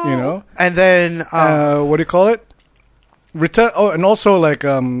still. You know? And then What do you call it? Return. Oh, and also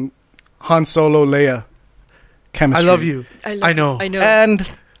Han Solo, Leia chemistry. I love you. I know. And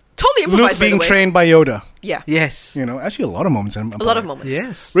Totally Luke improvised, by being the way. trained by Yoda. Yeah. Yes. You know, actually a lot of moments. In A lot of moments.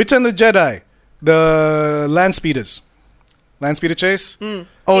 Yes. Return of the Jedi, the land speeders. Land Speeder Chase.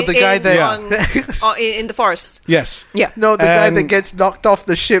 Oh, the guy that in the forest. Yes. Yeah. no, the guy that And- gets knocked off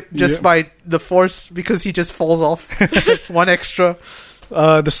the ship just Yeah. by the force because he just falls off. One extra.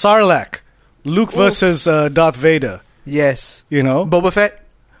 The Sarlacc. Luke versus Darth Vader. Yes. You know, Boba Fett,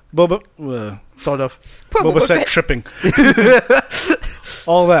 Boba sort of. Poor Boba Boba Fett Fett. tripping.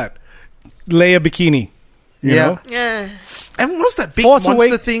 All that. Leia bikini. You Yeah. know? Yeah. And what was that big Force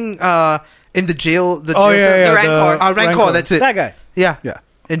monster Awak- thing in the jail? The Oh jail yeah, cell? yeah. The Rancor. Rancor, that's it. That guy. Yeah. Yeah.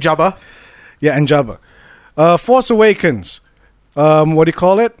 In Jabba. Yeah, and Jabba. Force Awakens. What do you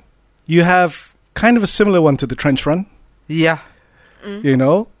call it? You have kind of a similar one to the Trench Run. Yeah. You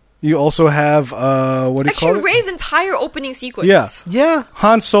know? You also have, what do you call Actually, it? Rey's entire opening sequence. Yeah. Yeah.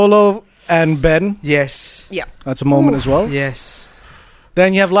 Han Solo and Ben. Yes. Yeah. That's a moment as well. Yes.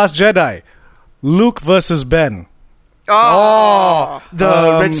 Then you have Last Jedi. Luke versus Ben. Oh, the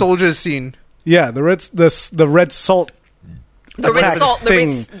Um, Red Soldiers scene. Yeah, the red salt. The red attack salt. The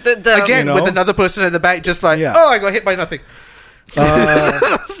thing. red. The Again, you know? with another person at the back, just like, Yeah. oh, I got hit by nothing.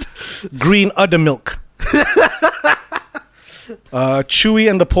 Green udder milk. Chewie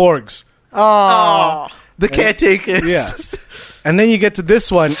and the Porgs. Oh, the caretakers. Yeah. And then you get to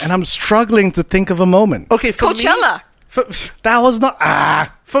this one, and I'm struggling to think of a moment. Okay, for Coachella. me, for, That was not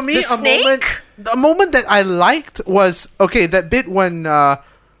for me, The a snake? moment that I liked was that bit when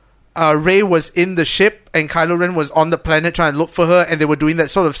Rey was in the ship and Kylo Ren was on the planet trying to look for her, and they were doing that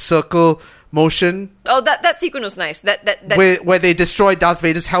sort of circle motion Oh, that sequence was nice. That where they destroyed Darth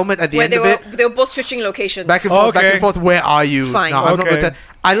Vader's helmet at the where end they of were it. they were both switching locations. Back and forth, back Okay. and forth. Where are you? Fine. No, I'm not Okay. going to.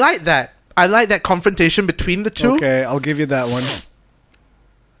 I like that. I like that confrontation between the two. okay. I'll give you that one.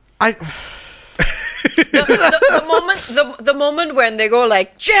 the moment when they go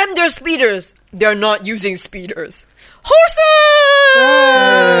like jam their speeders, they're not using speeders. Horses.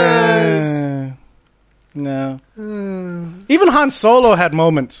 No. Even Han Solo had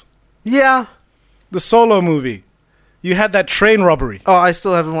moments. Yeah. The Solo movie. You had that train robbery. Oh, I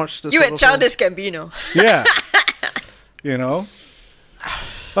still haven't watched the You Solo had Childish Gambino. Yeah. You know?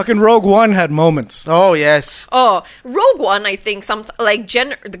 Fucking Rogue One had moments. film. Oh yes. Oh, Rogue One, I think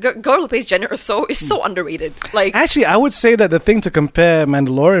the girl who plays Jenna Erso is so underrated. Like Actually, I would say that the thing to compare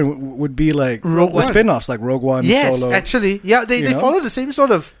Mandalorian would be like Rogue the One. spin-offs, like Rogue One, Yes, Solo. actually. Yeah, they You know? follow the same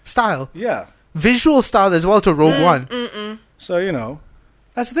sort of style. Yeah. Visual style as well to Rogue One. So, you know,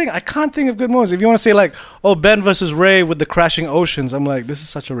 that's the thing. I can't think of good moments. If you want to say like, oh, Ben versus Rey with the crashing oceans, I'm like, this is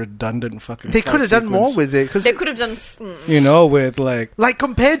such a redundant fucking They fight could have done more sequence. with it. Cause they could have done. You know, with like like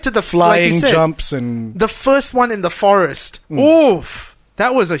compared to the like flying you said, jumps and... the first one in the forest. Oof.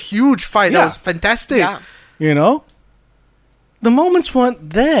 That was a huge fight. Yeah. That was fantastic. Yeah. You know? The moments weren't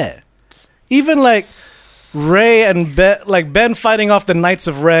there. Even like Rey and Ben, like Ben fighting off the Knights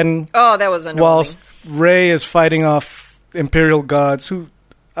of Ren, Oh, that was annoying. whilst Rey is fighting off Imperial Guards. Who,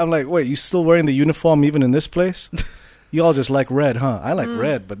 I'm like, wait, you still wearing the uniform even in this place? You all just like red, huh? I like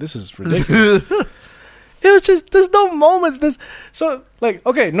red, but this is ridiculous. It was just, there's no moments. So, like,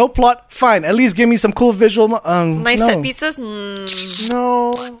 okay, no plot, fine. At least give me some cool visual. Nice no. set pieces.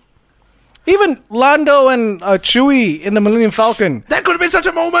 No. Even Lando and Chewie in the Millennium Falcon. That could have been such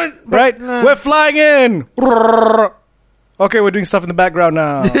a moment. but, Right? We're flying in. Okay, we're doing stuff in the background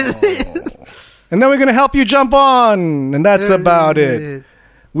now. And then we're going to help you jump on. And that's about it.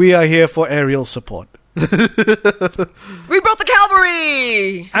 We are here for aerial support. We brought the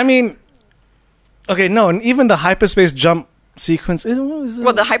cavalry. I mean, okay, no, and even the hyperspace jump sequence is...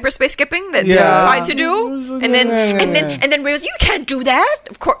 Well, the hyperspace skipping that Yeah. they tried to do, and then Ray was, you can't do that.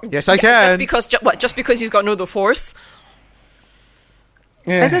 Of course, Yes, I can. Just because, just because he's got no the force.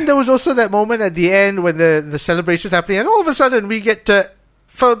 Yeah. And then there was also that moment at the end when the celebration was happening, and all of a sudden we get to,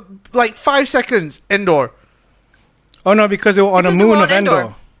 for like 5 seconds, Endor. Oh, no, because they were on Because a they were moon on of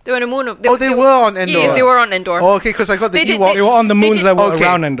Endor. They were on a moon of. They were on Endor. Yes, they were on Endor. Oh, okay, because I got the They did- Ewoks. They were on the They moons did- that were Okay,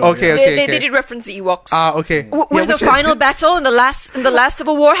 around Endor. okay, yeah. okay. They did reference the Ewoks. Okay. When the which- final battle in the last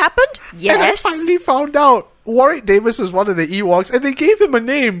Civil War happened, And I yes, finally found out Warwick Davis was one of the Ewoks, and they gave him a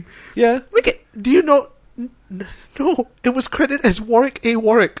name. Yeah. Wicked. Do you know? No, it was credited as Warwick A.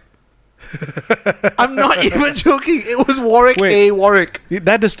 Warwick. I'm not even joking. It was Warwick Wait. A. Warwick.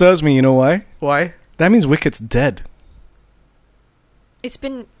 That disturbs me, you know why? Why? That means Wicked's dead. It's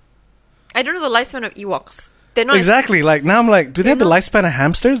been. I don't know the lifespan of Ewoks. They're not. Exactly. Like, now I'm like, do they have the They're not- lifespan of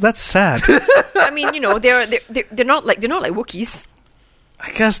hamsters? That's sad. I mean, you know, they're not like Wookiees.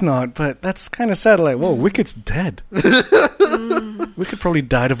 I guess not, but that's kind of sad. Like, whoa, Wicked's dead. Wicked probably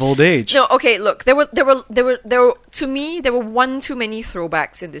died of old age. No, okay. Look, there were to me there were one too many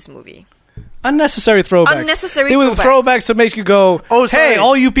throwbacks in this movie. Unnecessary throwbacks. Unnecessary They were throwbacks. throwbacks to make you go, Oh, sorry. hey,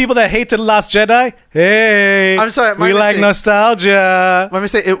 all you people that hated The Last Jedi, hey, I'm sorry, my we like mistake. nostalgia. Let me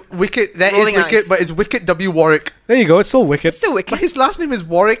say, Wicket, that is Rolling Wicket, eyes. but it's Wicket W. Warwick. There you go. It's still wicked. It's still But wicked. his last name is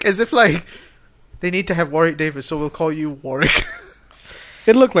Warwick, as if like they need to have Warwick Davis, so we'll call you Warwick.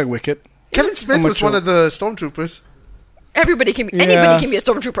 It looked like wicked. Kevin Smith I'm was mature. one of the stormtroopers. Everybody can be. Yeah. Anybody can be a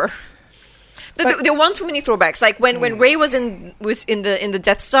stormtrooper. There weren't too many throwbacks. Like when Rey was in the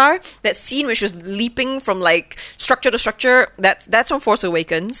Death Star, that scene where she was leaping from like structure to structure. That's from Force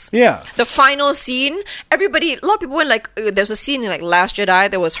Awakens. Yeah. The final scene, a lot of people went like, there's a scene in like Last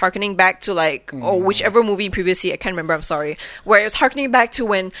Jedi that was harkening back to like, or whichever movie previously, I can't remember, I'm sorry, where it was harkening back to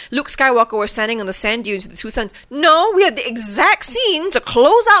when Luke Skywalker was standing on the sand dunes with the two sons. No, we have the exact scene to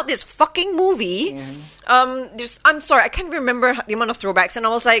close out this fucking movie. I'm sorry, I can't remember the amount of throwbacks, and I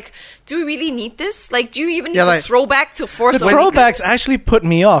was like, do we really need this? Like, do you even need Yeah, to like- throw back to Force The Awakens? throwbacks actually put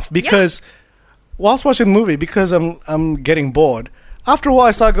me off because whilst watching the movie, because I'm getting bored. After a while,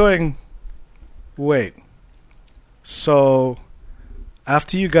 I start going, wait. So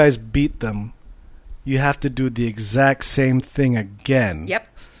after you guys beat them, you have to do the exact same thing again. Yep.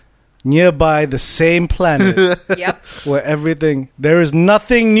 Nearby the same planet Yep. where there is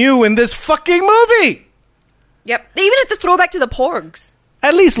nothing new in this fucking movie. Yep. They even had to throw back to the Porgs.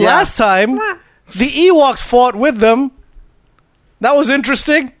 At least Yeah. last time, the Ewoks fought with them. That was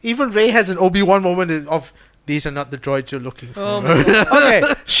interesting. Even Rey has an Obi-Wan moment of, these are not the droids you're looking for. Oh my god.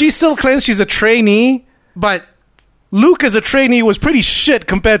 Okay, she still claims she's a trainee. But Luke as a trainee was pretty shit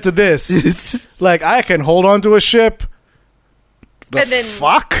compared to this. Like, I can hold on to a ship. The And then-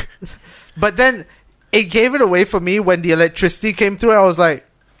 fuck? But then it gave it away for me when the electricity came through. I was like,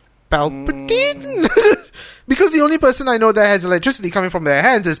 Palpatine? Because the only person I know that has electricity coming from their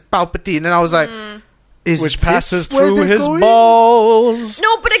hands is Palpatine. And I was like, is Which this passes where through they're his going? balls.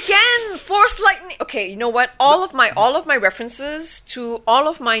 No, but again, Force Lightning. Okay, you know what? All of my references to all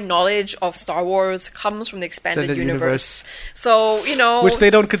of my knowledge of Star Wars comes from the expanded Extended universe. So Which they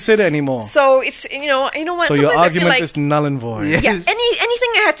don't consider anymore. So it's you know what? So your Sometimes I feel argument like, is null and void. Yeah. yeah, Yes. anything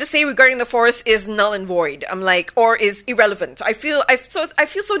I have to say regarding the Force is null and void. I'm like, or is irrelevant. I feel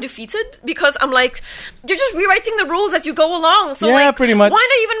so defeated because I'm like, you're just rewriting the rules as you go along. So Yeah, like, pretty much. why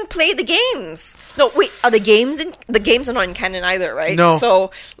not even play the games? No, wait, are the games are not in canon either, right? No.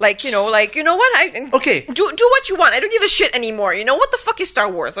 So like you know what? Okay. Do what you want. I don't give a shit anymore. You know what the fuck is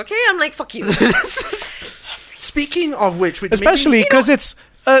Star Wars? Okay, I'm like, fuck you. Speaking of which made me- Especially because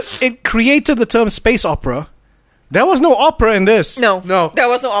it created the term space opera. There was no opera in this. No, No. there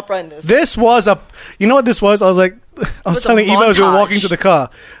was no opera in this. This was you know what this was? I was like, I was was a telling Eva as we were walking montage. to the car,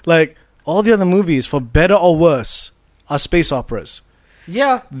 like, all the other movies, for better or worse, are space operas.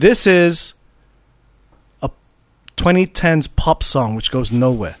 Yeah. This is a 2010s pop song which goes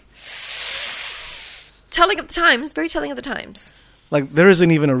nowhere. Telling of the times, very telling of the times. Like, there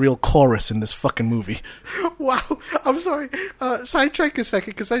isn't even a real chorus in this fucking movie. Wow. I'm sorry. Sidetrack a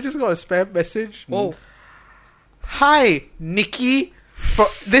second because I just got a spam message. Whoa. Hi, Nikki.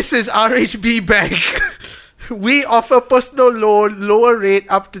 This is RHB Bank. We offer personal loan, lower rate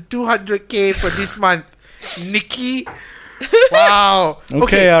up to 200k for this month. Nikki. Wow.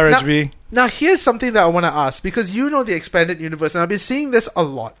 Okay, RHB. Now, here's something that I want to ask because you know the expanded universe and I've been seeing this a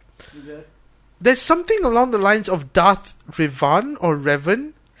lot. There's something along the lines of Darth Revan or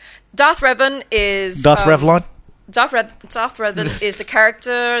Revan. Darth Revan is Darth Revlon? Darth Revan is the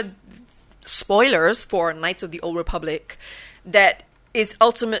character. Spoilers for Knights of the Old Republic. That is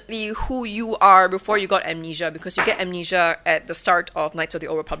ultimately who you are before you got amnesia, because you get amnesia at the start of Knights of the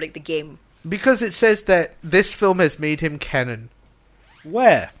Old Republic, the game. Because it says that this film has made him canon.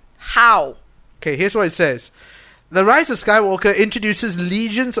 Where? How? Okay, here's what it says. The Rise of Skywalker introduces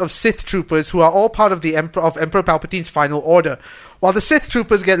legions of Sith troopers who are all part of the Emperor Palpatine's final order. While the Sith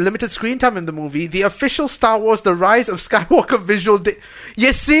troopers get limited screen time in the movie, the official Star Wars The Rise of Skywalker visual...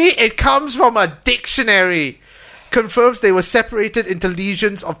 you see, it comes from a dictionary. Confirms they were separated into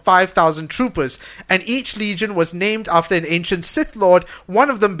legions of 5,000 troopers, and each legion was named after an ancient Sith Lord, one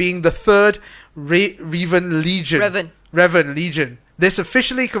of them being the third Revan Legion. Revan Legion. This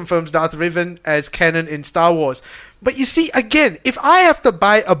officially confirms Darth Revan as canon in Star Wars. But you see, again, if I have to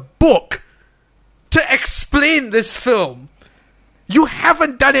buy a book to explain this film, you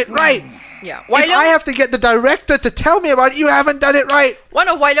haven't done it right. Yeah. If I have to get the director to tell me about it, you haven't done it right. One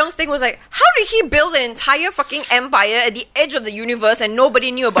of Wai Leong's thing was like, how did he build an entire fucking empire at the edge of the universe and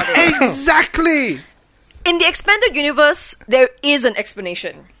nobody knew about it? Exactly. In the expanded universe, there is an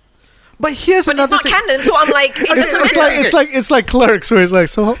explanation. But here's But it's another not thing. canon, so I'm like, it doesn't It's matter. like it's like Clerks, where it's like,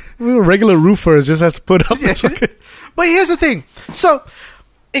 so a regular roofer just has to put up the fucking... But here's the thing. So,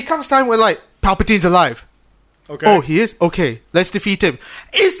 it comes time where, like, Palpatine's alive. Okay. Oh, he is? Okay, let's defeat him.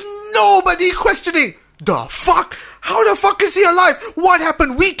 Is nobody questioning? The fuck? How the fuck is he alive? What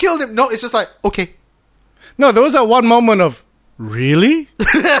happened? We killed him. No, it's just like, okay. No, there was that one moment of, really?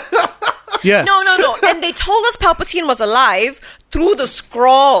 Yes. No. And they told us Palpatine was alive through the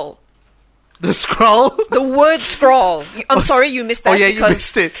scroll. The scroll? The word scroll. I'm sorry you missed that. Oh, yeah, you because,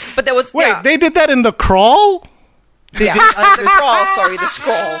 missed it. But there was... Wait, yeah. they did that in the crawl? Yeah, the scroll. Sorry, the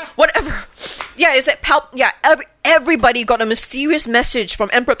scroll. Whatever. Yeah, it's that everybody got a mysterious message from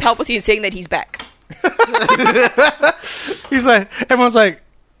Emperor Palpatine saying that he's back. He's like, everyone's like,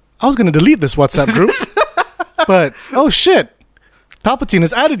 I was going to delete this WhatsApp group, but, oh shit, Palpatine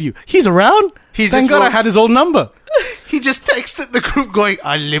has added you. He's around? Thank God I had his old number. He just texted the group going,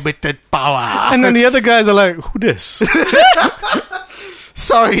 unlimited power. And then the other guys are like, who this?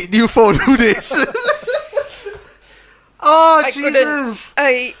 Sorry, new phone, who this? Oh, I Jesus.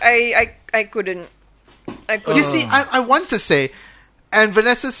 I couldn't. You see, I want to say, and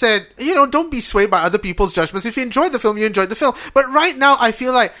Vanessa said, don't be swayed by other people's judgments. If you enjoyed the film, you enjoyed the film. But right now, I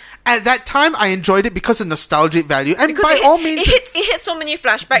feel like at that time, I enjoyed it because of nostalgic value. And Because by all means, it hits so many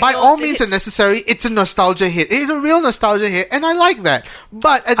flashback by notes, all it means hits- necessary, it's a nostalgia hit. It is a real nostalgia hit, and I like that.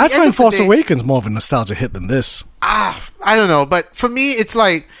 But at the I end find of the Force day, Awakens more of a nostalgia hit than this. I don't know. But for me, it's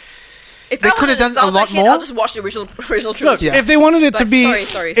like, If they I want could have done a nostalgia lot hit, more. I'll just watch the original trilogy. Look, Yeah. if they wanted it to But be,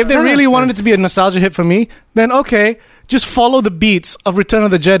 sorry. if they really wanted it to be a nostalgia hit for me, then okay, just follow the beats of Return of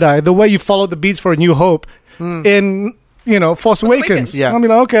the Jedi the way you followed the beats for A New Hope in Force Awakens. Yeah. I'll be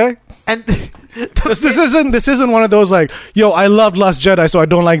like, okay, and this isn't one of those like, yo, I loved Last Jedi, so I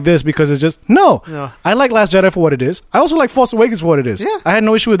don't like this because it's just no. I like Last Jedi for what it is. I also like Force Awakens for what it is. Yeah. I had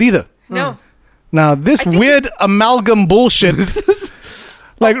no issue with either. No. Now this think weird amalgam bullshit.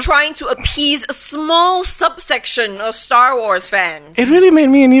 Like, Trying to appease a small subsection of Star Wars fans. it really made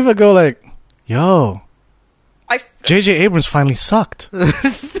me and Eva go like, yo, I J.J. Abrams finally sucked.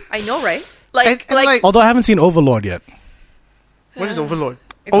 know, right? Like, and like, Although I haven't seen Overlord yet. what is Overlord?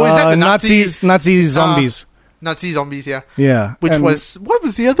 Oh, is that the Nazi zombies? Nazi zombies? Yeah. Yeah. Which And was, what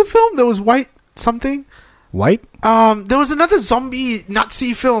was the other film? There was White something. white? There was another zombie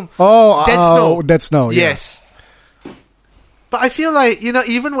Nazi film. Oh, Dead Snow. Dead Snow. Yeah. Yes. But I feel like,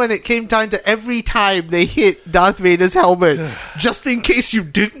 even when it came time to every time they hit Darth Vader's helmet, just in case you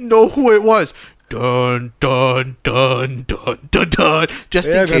didn't know who it was, dun, dun, dun, dun, dun, dun, just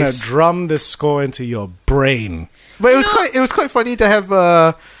They're in gonna case. drum this score into your brain. But it was quite funny to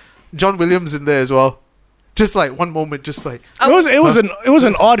have John Williams in there as well. Just like one moment, just like, It was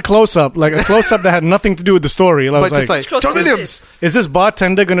an odd close up, like a close up that had nothing to do with the story. And I was but just like, close John up is Williams. is this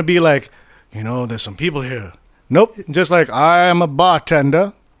bartender gonna be like, there's some people here? Nope. Just like, I am a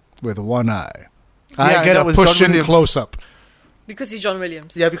bartender with one eye. Yeah, I get that a was John push in Williams. close up. because he's John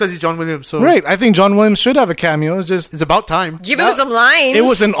Williams. Yeah, because he's John Williams. So Right. I think John Williams should have a cameo. It's just it's about time. Give him some lines. it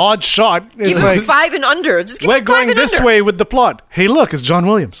was an odd shot. Give It's him like 5 and under. Just give we're him 5 going and this under. way with the plot. Hey, look, it's John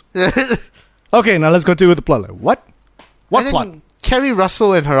Williams. Okay, now let's go with the plot. Like, what? What And then plot? Kerry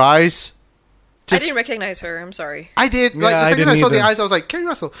Russell and her eyes. I didn't recognize her. I'm sorry. I did. Like, Yeah, the I second I didn't saw the either. eyes, I was like, Kerry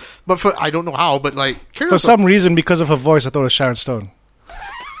Russell. But I don't know how, but like, Kerry For Russell. some reason, because of her voice, I thought it was Sharon Stone.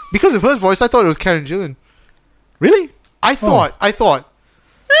 Because of her voice, I thought it was Karen Gillan. Really? I thought.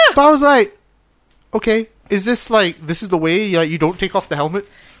 But I was like, okay, is this this is the way you don't take off the helmet?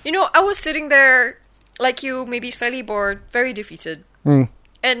 I was sitting there, like you, maybe slightly bored, very defeated.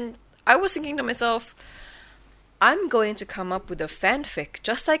 And I was thinking to myself, I'm going to come up with a fanfic,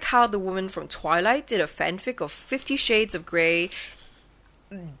 just like how the woman from Twilight did a fanfic of 50 Shades of Grey,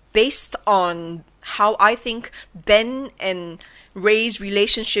 based on how I think Ben and Rey's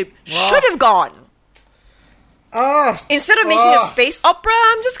relationship should have gone. Instead of making a space opera,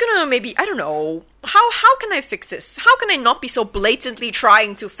 I'm just gonna maybe, I don't know, how can I fix this? How can I not be so blatantly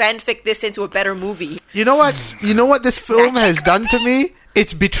trying to fanfic this into a better movie? You know what? You know what this film has done to me?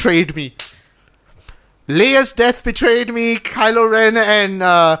 It's betrayed me. Leia's death betrayed me. Kylo Ren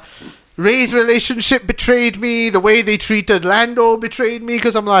and Rey's relationship betrayed me. The way they treated Lando betrayed me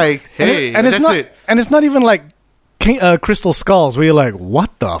because I'm like, hey, and it's that's not, it. And it's not even like Crystal Skulls, where you're like,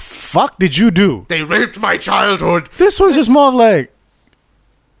 what the fuck did you do? They raped my childhood. This was just more of like,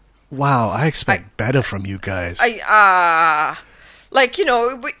 wow, I expect better from you guys. I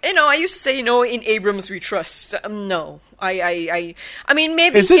used to say, in Abrams we trust. No, I mean,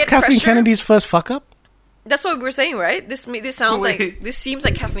 maybe Is he this had Kathleen pressure. Kennedy's first fuck up? That's what we're saying, right? This sounds Wait. this seems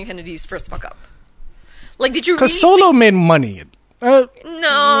like Kathleen Kennedy's first fuck up. Like, did you? Because really Solo made money.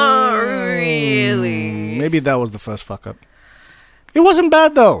 Not really. Maybe that was the first fuck up. It wasn't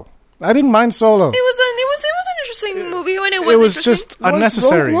bad though. I didn't mind Solo. It was an interesting movie when it was It was interesting. just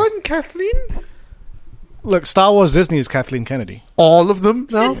unnecessary. Was Rogue One Kathleen? Look, Star Wars Disney is Kathleen Kennedy. All of them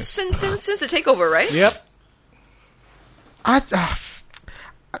now? Since the takeover, right? Yep.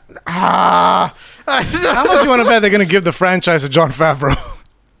 How How much you want to bet they're going to give the franchise to Jon Favreau?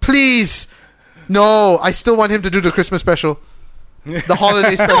 Please. No, I still want him to do the Christmas special. The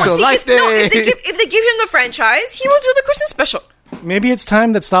holiday special. See, Life if, no, Day. if they give him the franchise, he will do the Christmas special. Maybe it's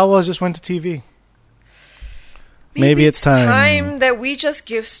time that Star Wars just went to TV. Maybe it's time. that we just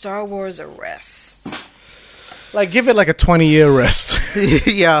give Star Wars a rest. Like, give it like a 20-year rest.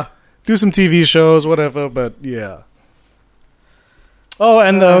 Yeah. Do some TV shows, whatever, but yeah. Oh,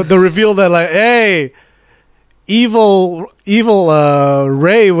 and the reveal that, like, hey, evil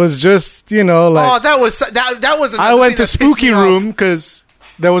Ray was just, like... Oh, that was another I went thing to that pissed spooky me off. room because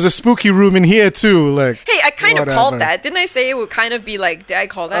there was a spooky room in here too. Like, Hey, I kind of Whatever. called that. Didn't I say it would kind of be like, did I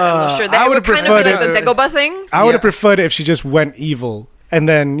call that? I'm not sure. I That it would would kind of be like prefer the Dagobah thing. I would have Yeah. preferred it if she just went evil, and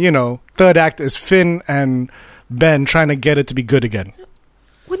then third act is Finn and Ben trying to get it to be good again.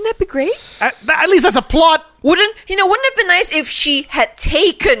 Wouldn't that be great? At least that's a plot. Wouldn't it be nice if she had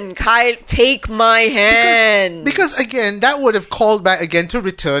taken Kyle, take my hand? Because again, that would have called back again to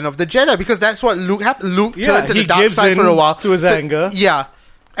Return of the Jedi, because that's what Luke happened. Luke Yeah, turned to he the dark gives side in for a while to his anger. Yeah,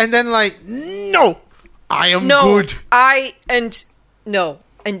 and then no, I am no, good. and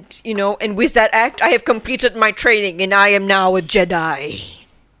with that act, I have completed my training, and I am now a Jedi.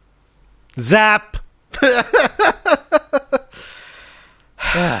 Zap.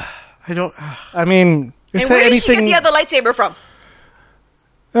 I don't. I mean, is And there where did she anything? get the other lightsaber from?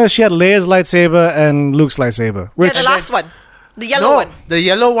 She had Leia's lightsaber and Luke's lightsaber. Which Yeah, the last one, the yellow No, one. the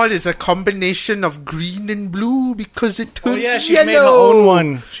yellow one is a combination of green and blue because it turns she's yellow. made her own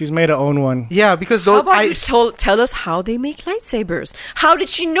one. She's made her own one. Yeah, because How those about you tell us how they make lightsabers? How did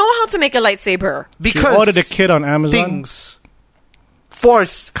she know how to make a lightsaber? She because ordered a kit on Amazon. things,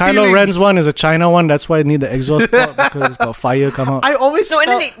 force, Kylo feelings. Ren's one is a China one. That's why I need the exhaust port because it's got fire come out. I always No, and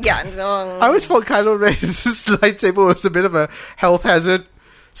then felt, I always felt Kylo Ren's lightsaber was a bit of a health hazard,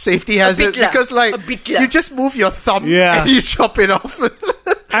 safety hazard, bitla. because A bitla. you just move your thumb Yeah. and you chop it off.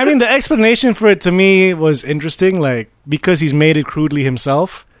 I mean, the explanation for it to me was interesting, like because he's made it crudely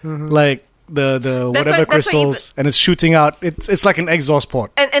himself, like the whatever why crystals, and it's shooting out. It's like an exhaust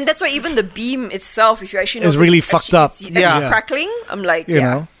port. and that's why even the beam itself, if you actually Is notice, really actually- fucked up. it's Yeah. actually crackling. I'm like, You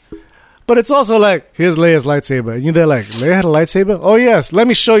yeah. know. But it's also like, here's Leia's lightsaber. And they're like, Leia had a lightsaber? Oh, yes. Let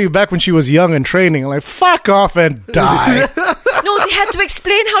me show you back when she was young and training. I'm like, fuck off and die. No, they had to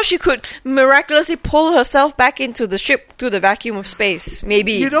explain how she could miraculously pull herself back into the ship through the vacuum of space.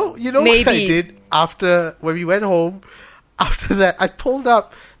 Maybe. You know maybe. what I did after when we went home. After that, I pulled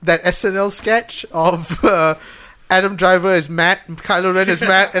up that SNL sketch of Adam Driver as Matt, and Kylo Ren as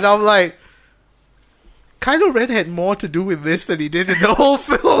Matt, and I'm like, Kylo Ren had more to do with this than he did in the whole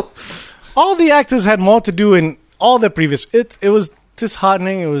film. All the actors had more to do in all their previous... It was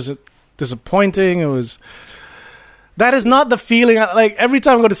disheartening. It was disappointing. It was... That is not the feeling... Like, every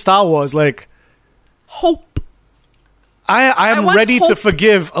time I go to Star Wars, like... Hope. I am want ready to hope.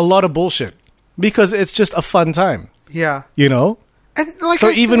 forgive a lot of bullshit. Because it's just a fun time. Yeah, You know? and like So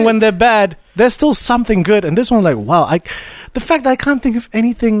I even said, when they're bad, there's still something good. And this one, like, wow. The fact that I can't think of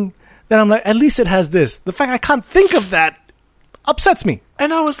anything... That I'm like, at least it has this. The fact I can't think of that upsets me.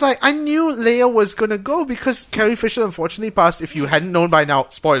 and I was like, I knew Leia was gonna go because Carrie Fisher unfortunately passed. If you hadn't known by now,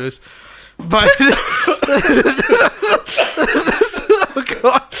 spoilers. But oh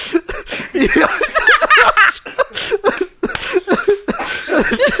god,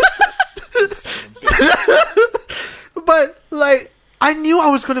 but like I knew I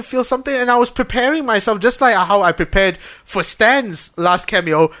was gonna feel something, and I was preparing myself just like how I prepared for Stan's last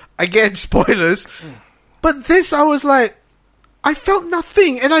cameo. Again, spoilers. But this, I was like, I felt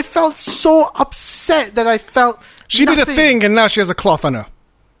nothing, and I felt so upset that I felt She did a nothing. thing, and now she has a cloth on her.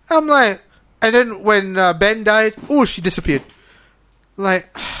 I'm like, and then when Ben died, oh, she disappeared. Like,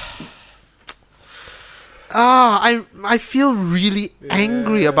 I feel really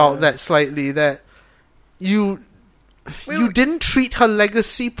angry about that slightly. That you didn't treat her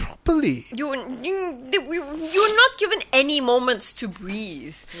legacy properly. You're not given any moments to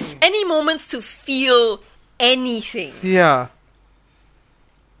breathe, any moments to feel anything. Yeah.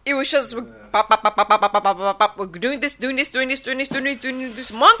 It was just pop, pop, pop, pop, pop, pop, pop, pop, pop. We're doing this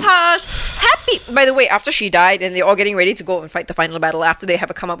montage. Happy. By the way, after she died and they're all getting ready to go and fight the final battle after they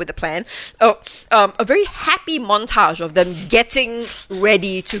have come up with a plan. A very happy montage of them getting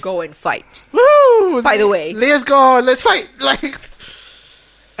ready to go and fight. Woo! By the way. Leia's gone. Let's fight. Like,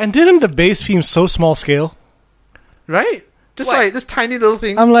 And didn't the base seem so small scale? right? Just What? like this tiny little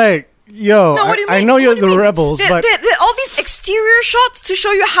thing. I'm like, yo, No, what do you mean? I know you're What do you the mean? rebels, but All these exterior shots to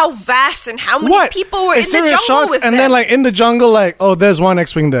show you how vast and how many what? people were in the Exterior jungle shots, with and them. then like in the jungle, like, oh, there's one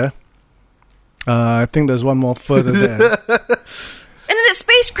X-wing there. I think there's one more further there. And then the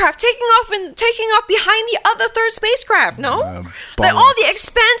spacecraft taking off behind the other third spacecraft. No, like all the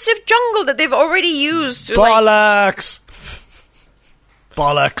expansive jungle that they've already used. To, like,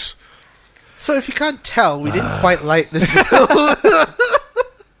 Bollocks. So if you can't tell, we didn't quite like this film.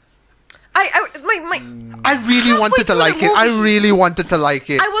 I really wanted to like it. I really wanted to like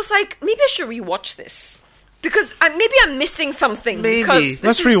it. I was like, maybe I should rewatch this because maybe I'm missing something. Maybe. Because this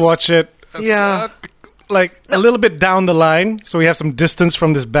Let's is- rewatch it. Yeah. Like a little bit down the line, so we have some distance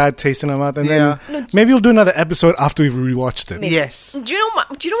from this bad taste in our mouth, and Yeah. then maybe we'll do another episode after we've rewatched it. Yes. Do you know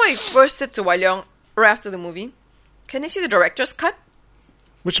what I first said to Wai Leong right after the movie? Can I see the director's cut?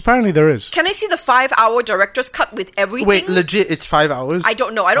 Which apparently there is. Can I see the 5-hour director's cut with everything? Wait, legit, it's 5 hours? I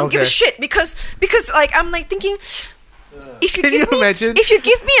don't know. I don't give a Okay. shit because like I'm like thinking if you Can give you me, imagine? if you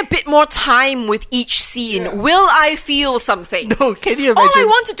give me a bit more time with each scene, will I feel something? No, can you All I imagine?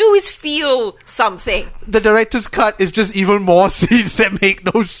 want to do is feel something. The director's cut is just even more scenes that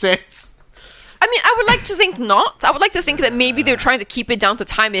make no sense. I mean, I would like to think not. I would like to think that maybe they're trying to keep it down to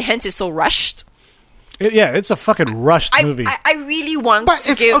time and hence it's so rushed. It's a fucking rushed movie. I really want But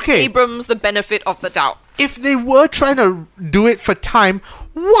to if- give okay. Abrams the benefit of the doubt. If they were trying to do it for time,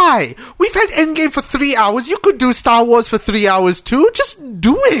 why? We've had Endgame for 3 hours. You could do Star Wars for 3 hours too. Just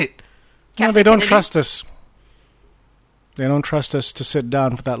do it. No, Kathleen they don't Kennedy? trust us. They don't trust us to sit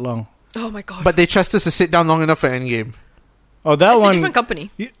down for that long. Oh my god. But they trust us to sit down long enough for Endgame. Oh, that it's one. a different company.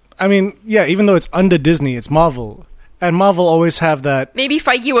 I mean, yeah, even though it's under Disney, it's Marvel. And Marvel always have that. Maybe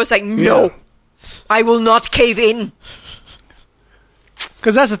Feige was like, no, I will not cave in.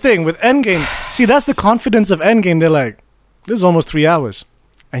 Because that's the thing with Endgame. See, that's the confidence of Endgame. They're like, this is almost 3 hours.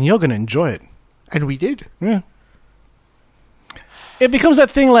 And you're going to enjoy it. And we did. Yeah. It becomes that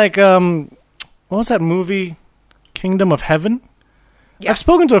thing like, what was that movie? Kingdom of Heaven? Yeah. I've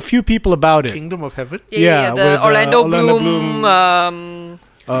spoken to a few people about it. Kingdom of Heaven. Yeah, the with, Orlando Orlando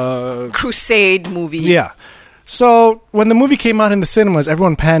Bloom, Crusade movie. Yeah. So when the movie came out in the cinemas,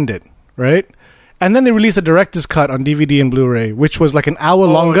 everyone panned it, right? And then they released a director's cut on DVD and Blu-ray, which was like an hour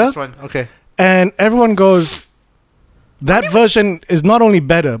longer. This one. Okay. And everyone goes, that version is not only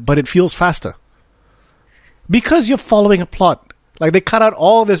better, but it feels faster. Because you're following a plot. Like they cut out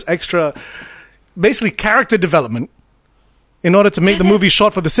all this extra, basically character development in order to make the movie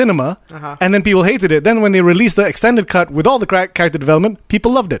short for the cinema. And then people hated it. Then when they released the extended cut with all the character development,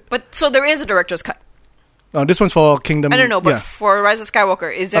 people loved it. But so there is a director's cut. Oh, this one's for Kingdom. I don't know, but yeah. for Rise of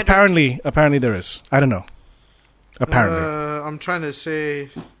Skywalker, is there Apparently there is. I don't know. Apparently. I'm trying to say.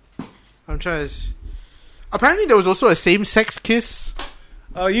 Apparently, there was also a same-sex kiss.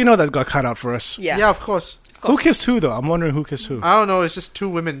 You know that got cut out for us. Yeah. Yeah, of course. Who kissed who, though? I'm wondering who kissed who. I don't know. It's just two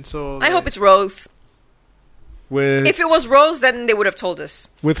women. So I hope it's Rose. With If it was Rose, then they would have told us.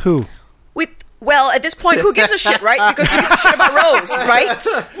 with who? Well, at this point, who gives a shit, right? Because who gives a shit about Rose, right?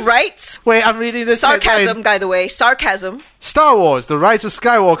 Right? Wait, I'm reading this Sarcasm, headline. by the way. Sarcasm. Star Wars: The Rise of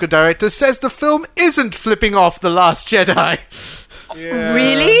Skywalker director says the film isn't flipping off The Last Jedi.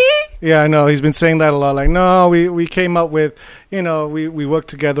 Really? Yeah, I know. He's been saying that a lot. Like, no, we came up with, we worked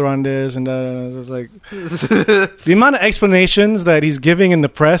together on this, and it's like the amount of explanations that he's giving in the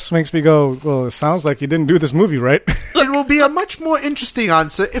press makes me go, well, it sounds like you didn't do this movie, right? It will be a much more interesting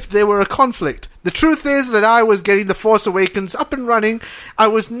answer if there were a conflict. The truth is that I was getting The Force Awakens up and running. I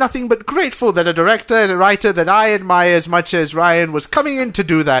was nothing but grateful that a director and a writer that I admire as much as Ryan was coming in to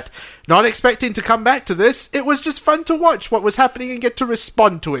do that. Not expecting to come back to this, it was just fun to watch what was happening and get to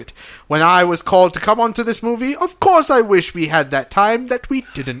respond to it. When I was called to come onto this movie, of course I wish we had that time that we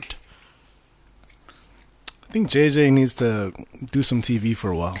didn't. I think JJ needs to do some TV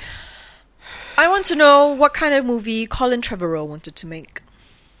for a while. I want to know what kind of movie Colin Trevorrow wanted to make.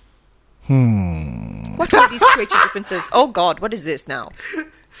 What are these creative differences? Oh God, what is this now?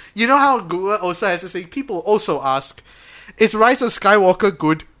 You know how Google also has this thing? People also ask, is Rise of Skywalker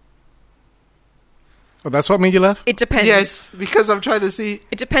good? Oh, that's what made you laugh? It depends. Yes, because I'm trying to see.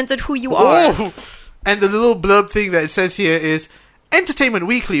 It depends on who you are. Oh! And the little blurb thing that it says here is, Entertainment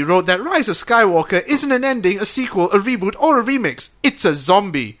Weekly wrote that Rise of Skywalker isn't an ending, a sequel, a reboot, or a remix. It's a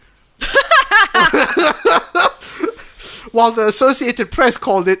zombie. While the Associated Press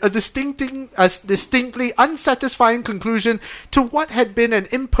called it a distinctly unsatisfying conclusion to what had been an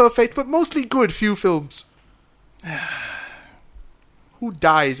imperfect but mostly good few films. Who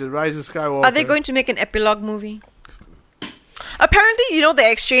dies in Rise of Skywalker? Are they going to make an epilogue movie? Apparently, the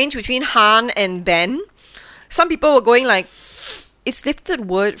exchange between Han and Ben. Some people were going like, it's lifted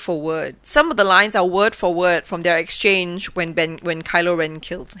word for word. Some of the lines are word for word from their exchange when Kylo Ren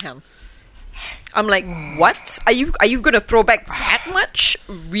killed Han. I'm like, what? Are you gonna throw back that much?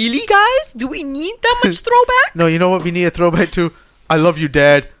 Really, guys? Do we need that much throwback? No, you know what we need a throwback to? I love you,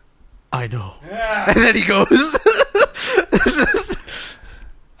 Dad. I know. And then he goes.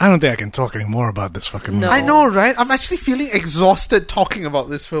 I don't think I can talk anymore about this fucking movie. No. I know, right? I'm actually feeling exhausted talking about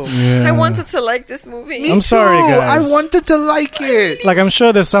this film. Yeah. I wanted to like this movie. Me I'm sorry, too. guys. I wanted to like it. Like, I'm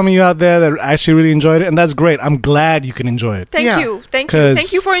sure there's some of you out there that actually really enjoyed it, and that's great. I'm glad you can enjoy it. Thank Yeah. you. Thank 'Cause- you.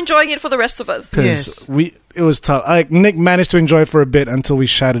 Thank you for enjoying it for the rest of us. Because Yes. it was tough. Like, Nick managed to enjoy it for a bit until we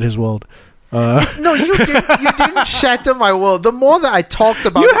shattered his world. No, you didn't shatter my world. The more that I talked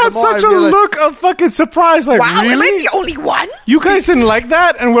about You it, the had more such I a realized, look of fucking surprise. Like, Wow, am really? I the only one? You guys didn't like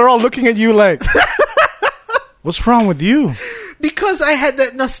that? And we're all looking at you like, what's wrong with you? because I had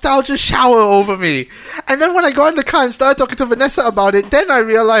that nostalgia shower over me. And then when I got in the car and started talking to Vanessa about it, then I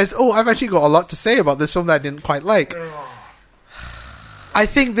realized, oh, I've actually got a lot to say about this film that I didn't quite like. I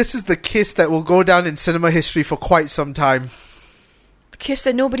think this is the kiss that will go down in cinema history for quite some time. The kiss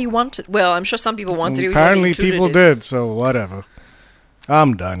that nobody wanted. Well, I'm sure some people wanted it. Apparently people did, so whatever.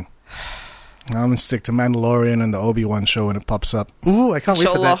 I'm done. I'm gonna stick to Mandalorian and the Obi-Wan show when it pops up. Ooh, I can't wait for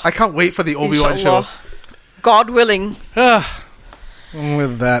Inshallah. that. I can't wait for the Obi-Wan show. Inshallah. God willing.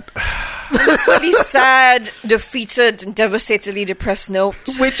 With that, Really sad, defeated, and devastatedly depressed note.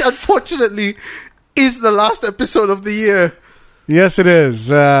 Which, unfortunately, is the last episode of the year. yes, it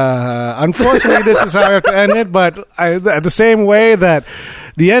is. Unfortunately, this is how I have to end it. But the same way that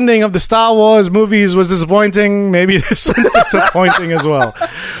the ending of the Star Wars movies was disappointing, maybe this one's disappointing as well.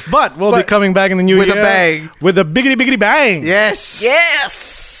 But we'll be But coming back in the new with year a bang. with a biggity bang. Yes.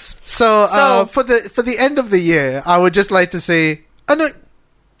 Yes! So, So- for the end of the year, I would just like to say, oh no,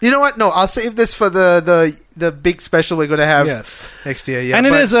 you know what? No, I'll save this for the big special we're gonna have Yes. next year. Yeah, And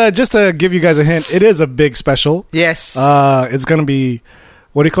it is just to give you guys a hint. It is a big special. yes. It's gonna be,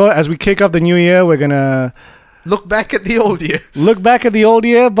 what do you call it? As we kick off the new year, we're gonna Look back at the old year. look back at the old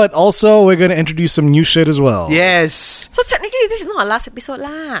year, but also we're gonna introduce some new shit as well. Yes. So technically, this is not our last episode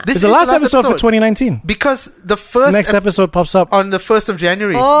lah. This It's the is last episode for 2019. because the first Next episode pops up. on the 1st of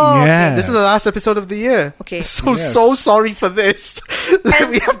January. Oh, Yeah. okay. This is the last episode of the year. Okay. So Yes. so sorry for this. that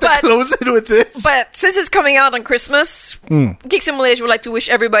we have to but- close it with this. But since it's coming out on Christmas, Geeks in Malaysia would like to wish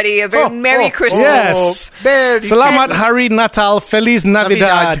everybody a very Oh, Merry oh, Christmas. Yes. Merry Selamat Hari Natal, Feliz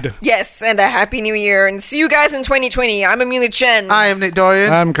Navidad. Navidad. Yes, and a Happy New Year. And see you guys in 2020. I'm Amelia Chen. I am Nick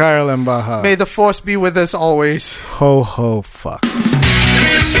Dorian. I'm Kyle Mbaha. May the force be with us always. Ho ho fuck.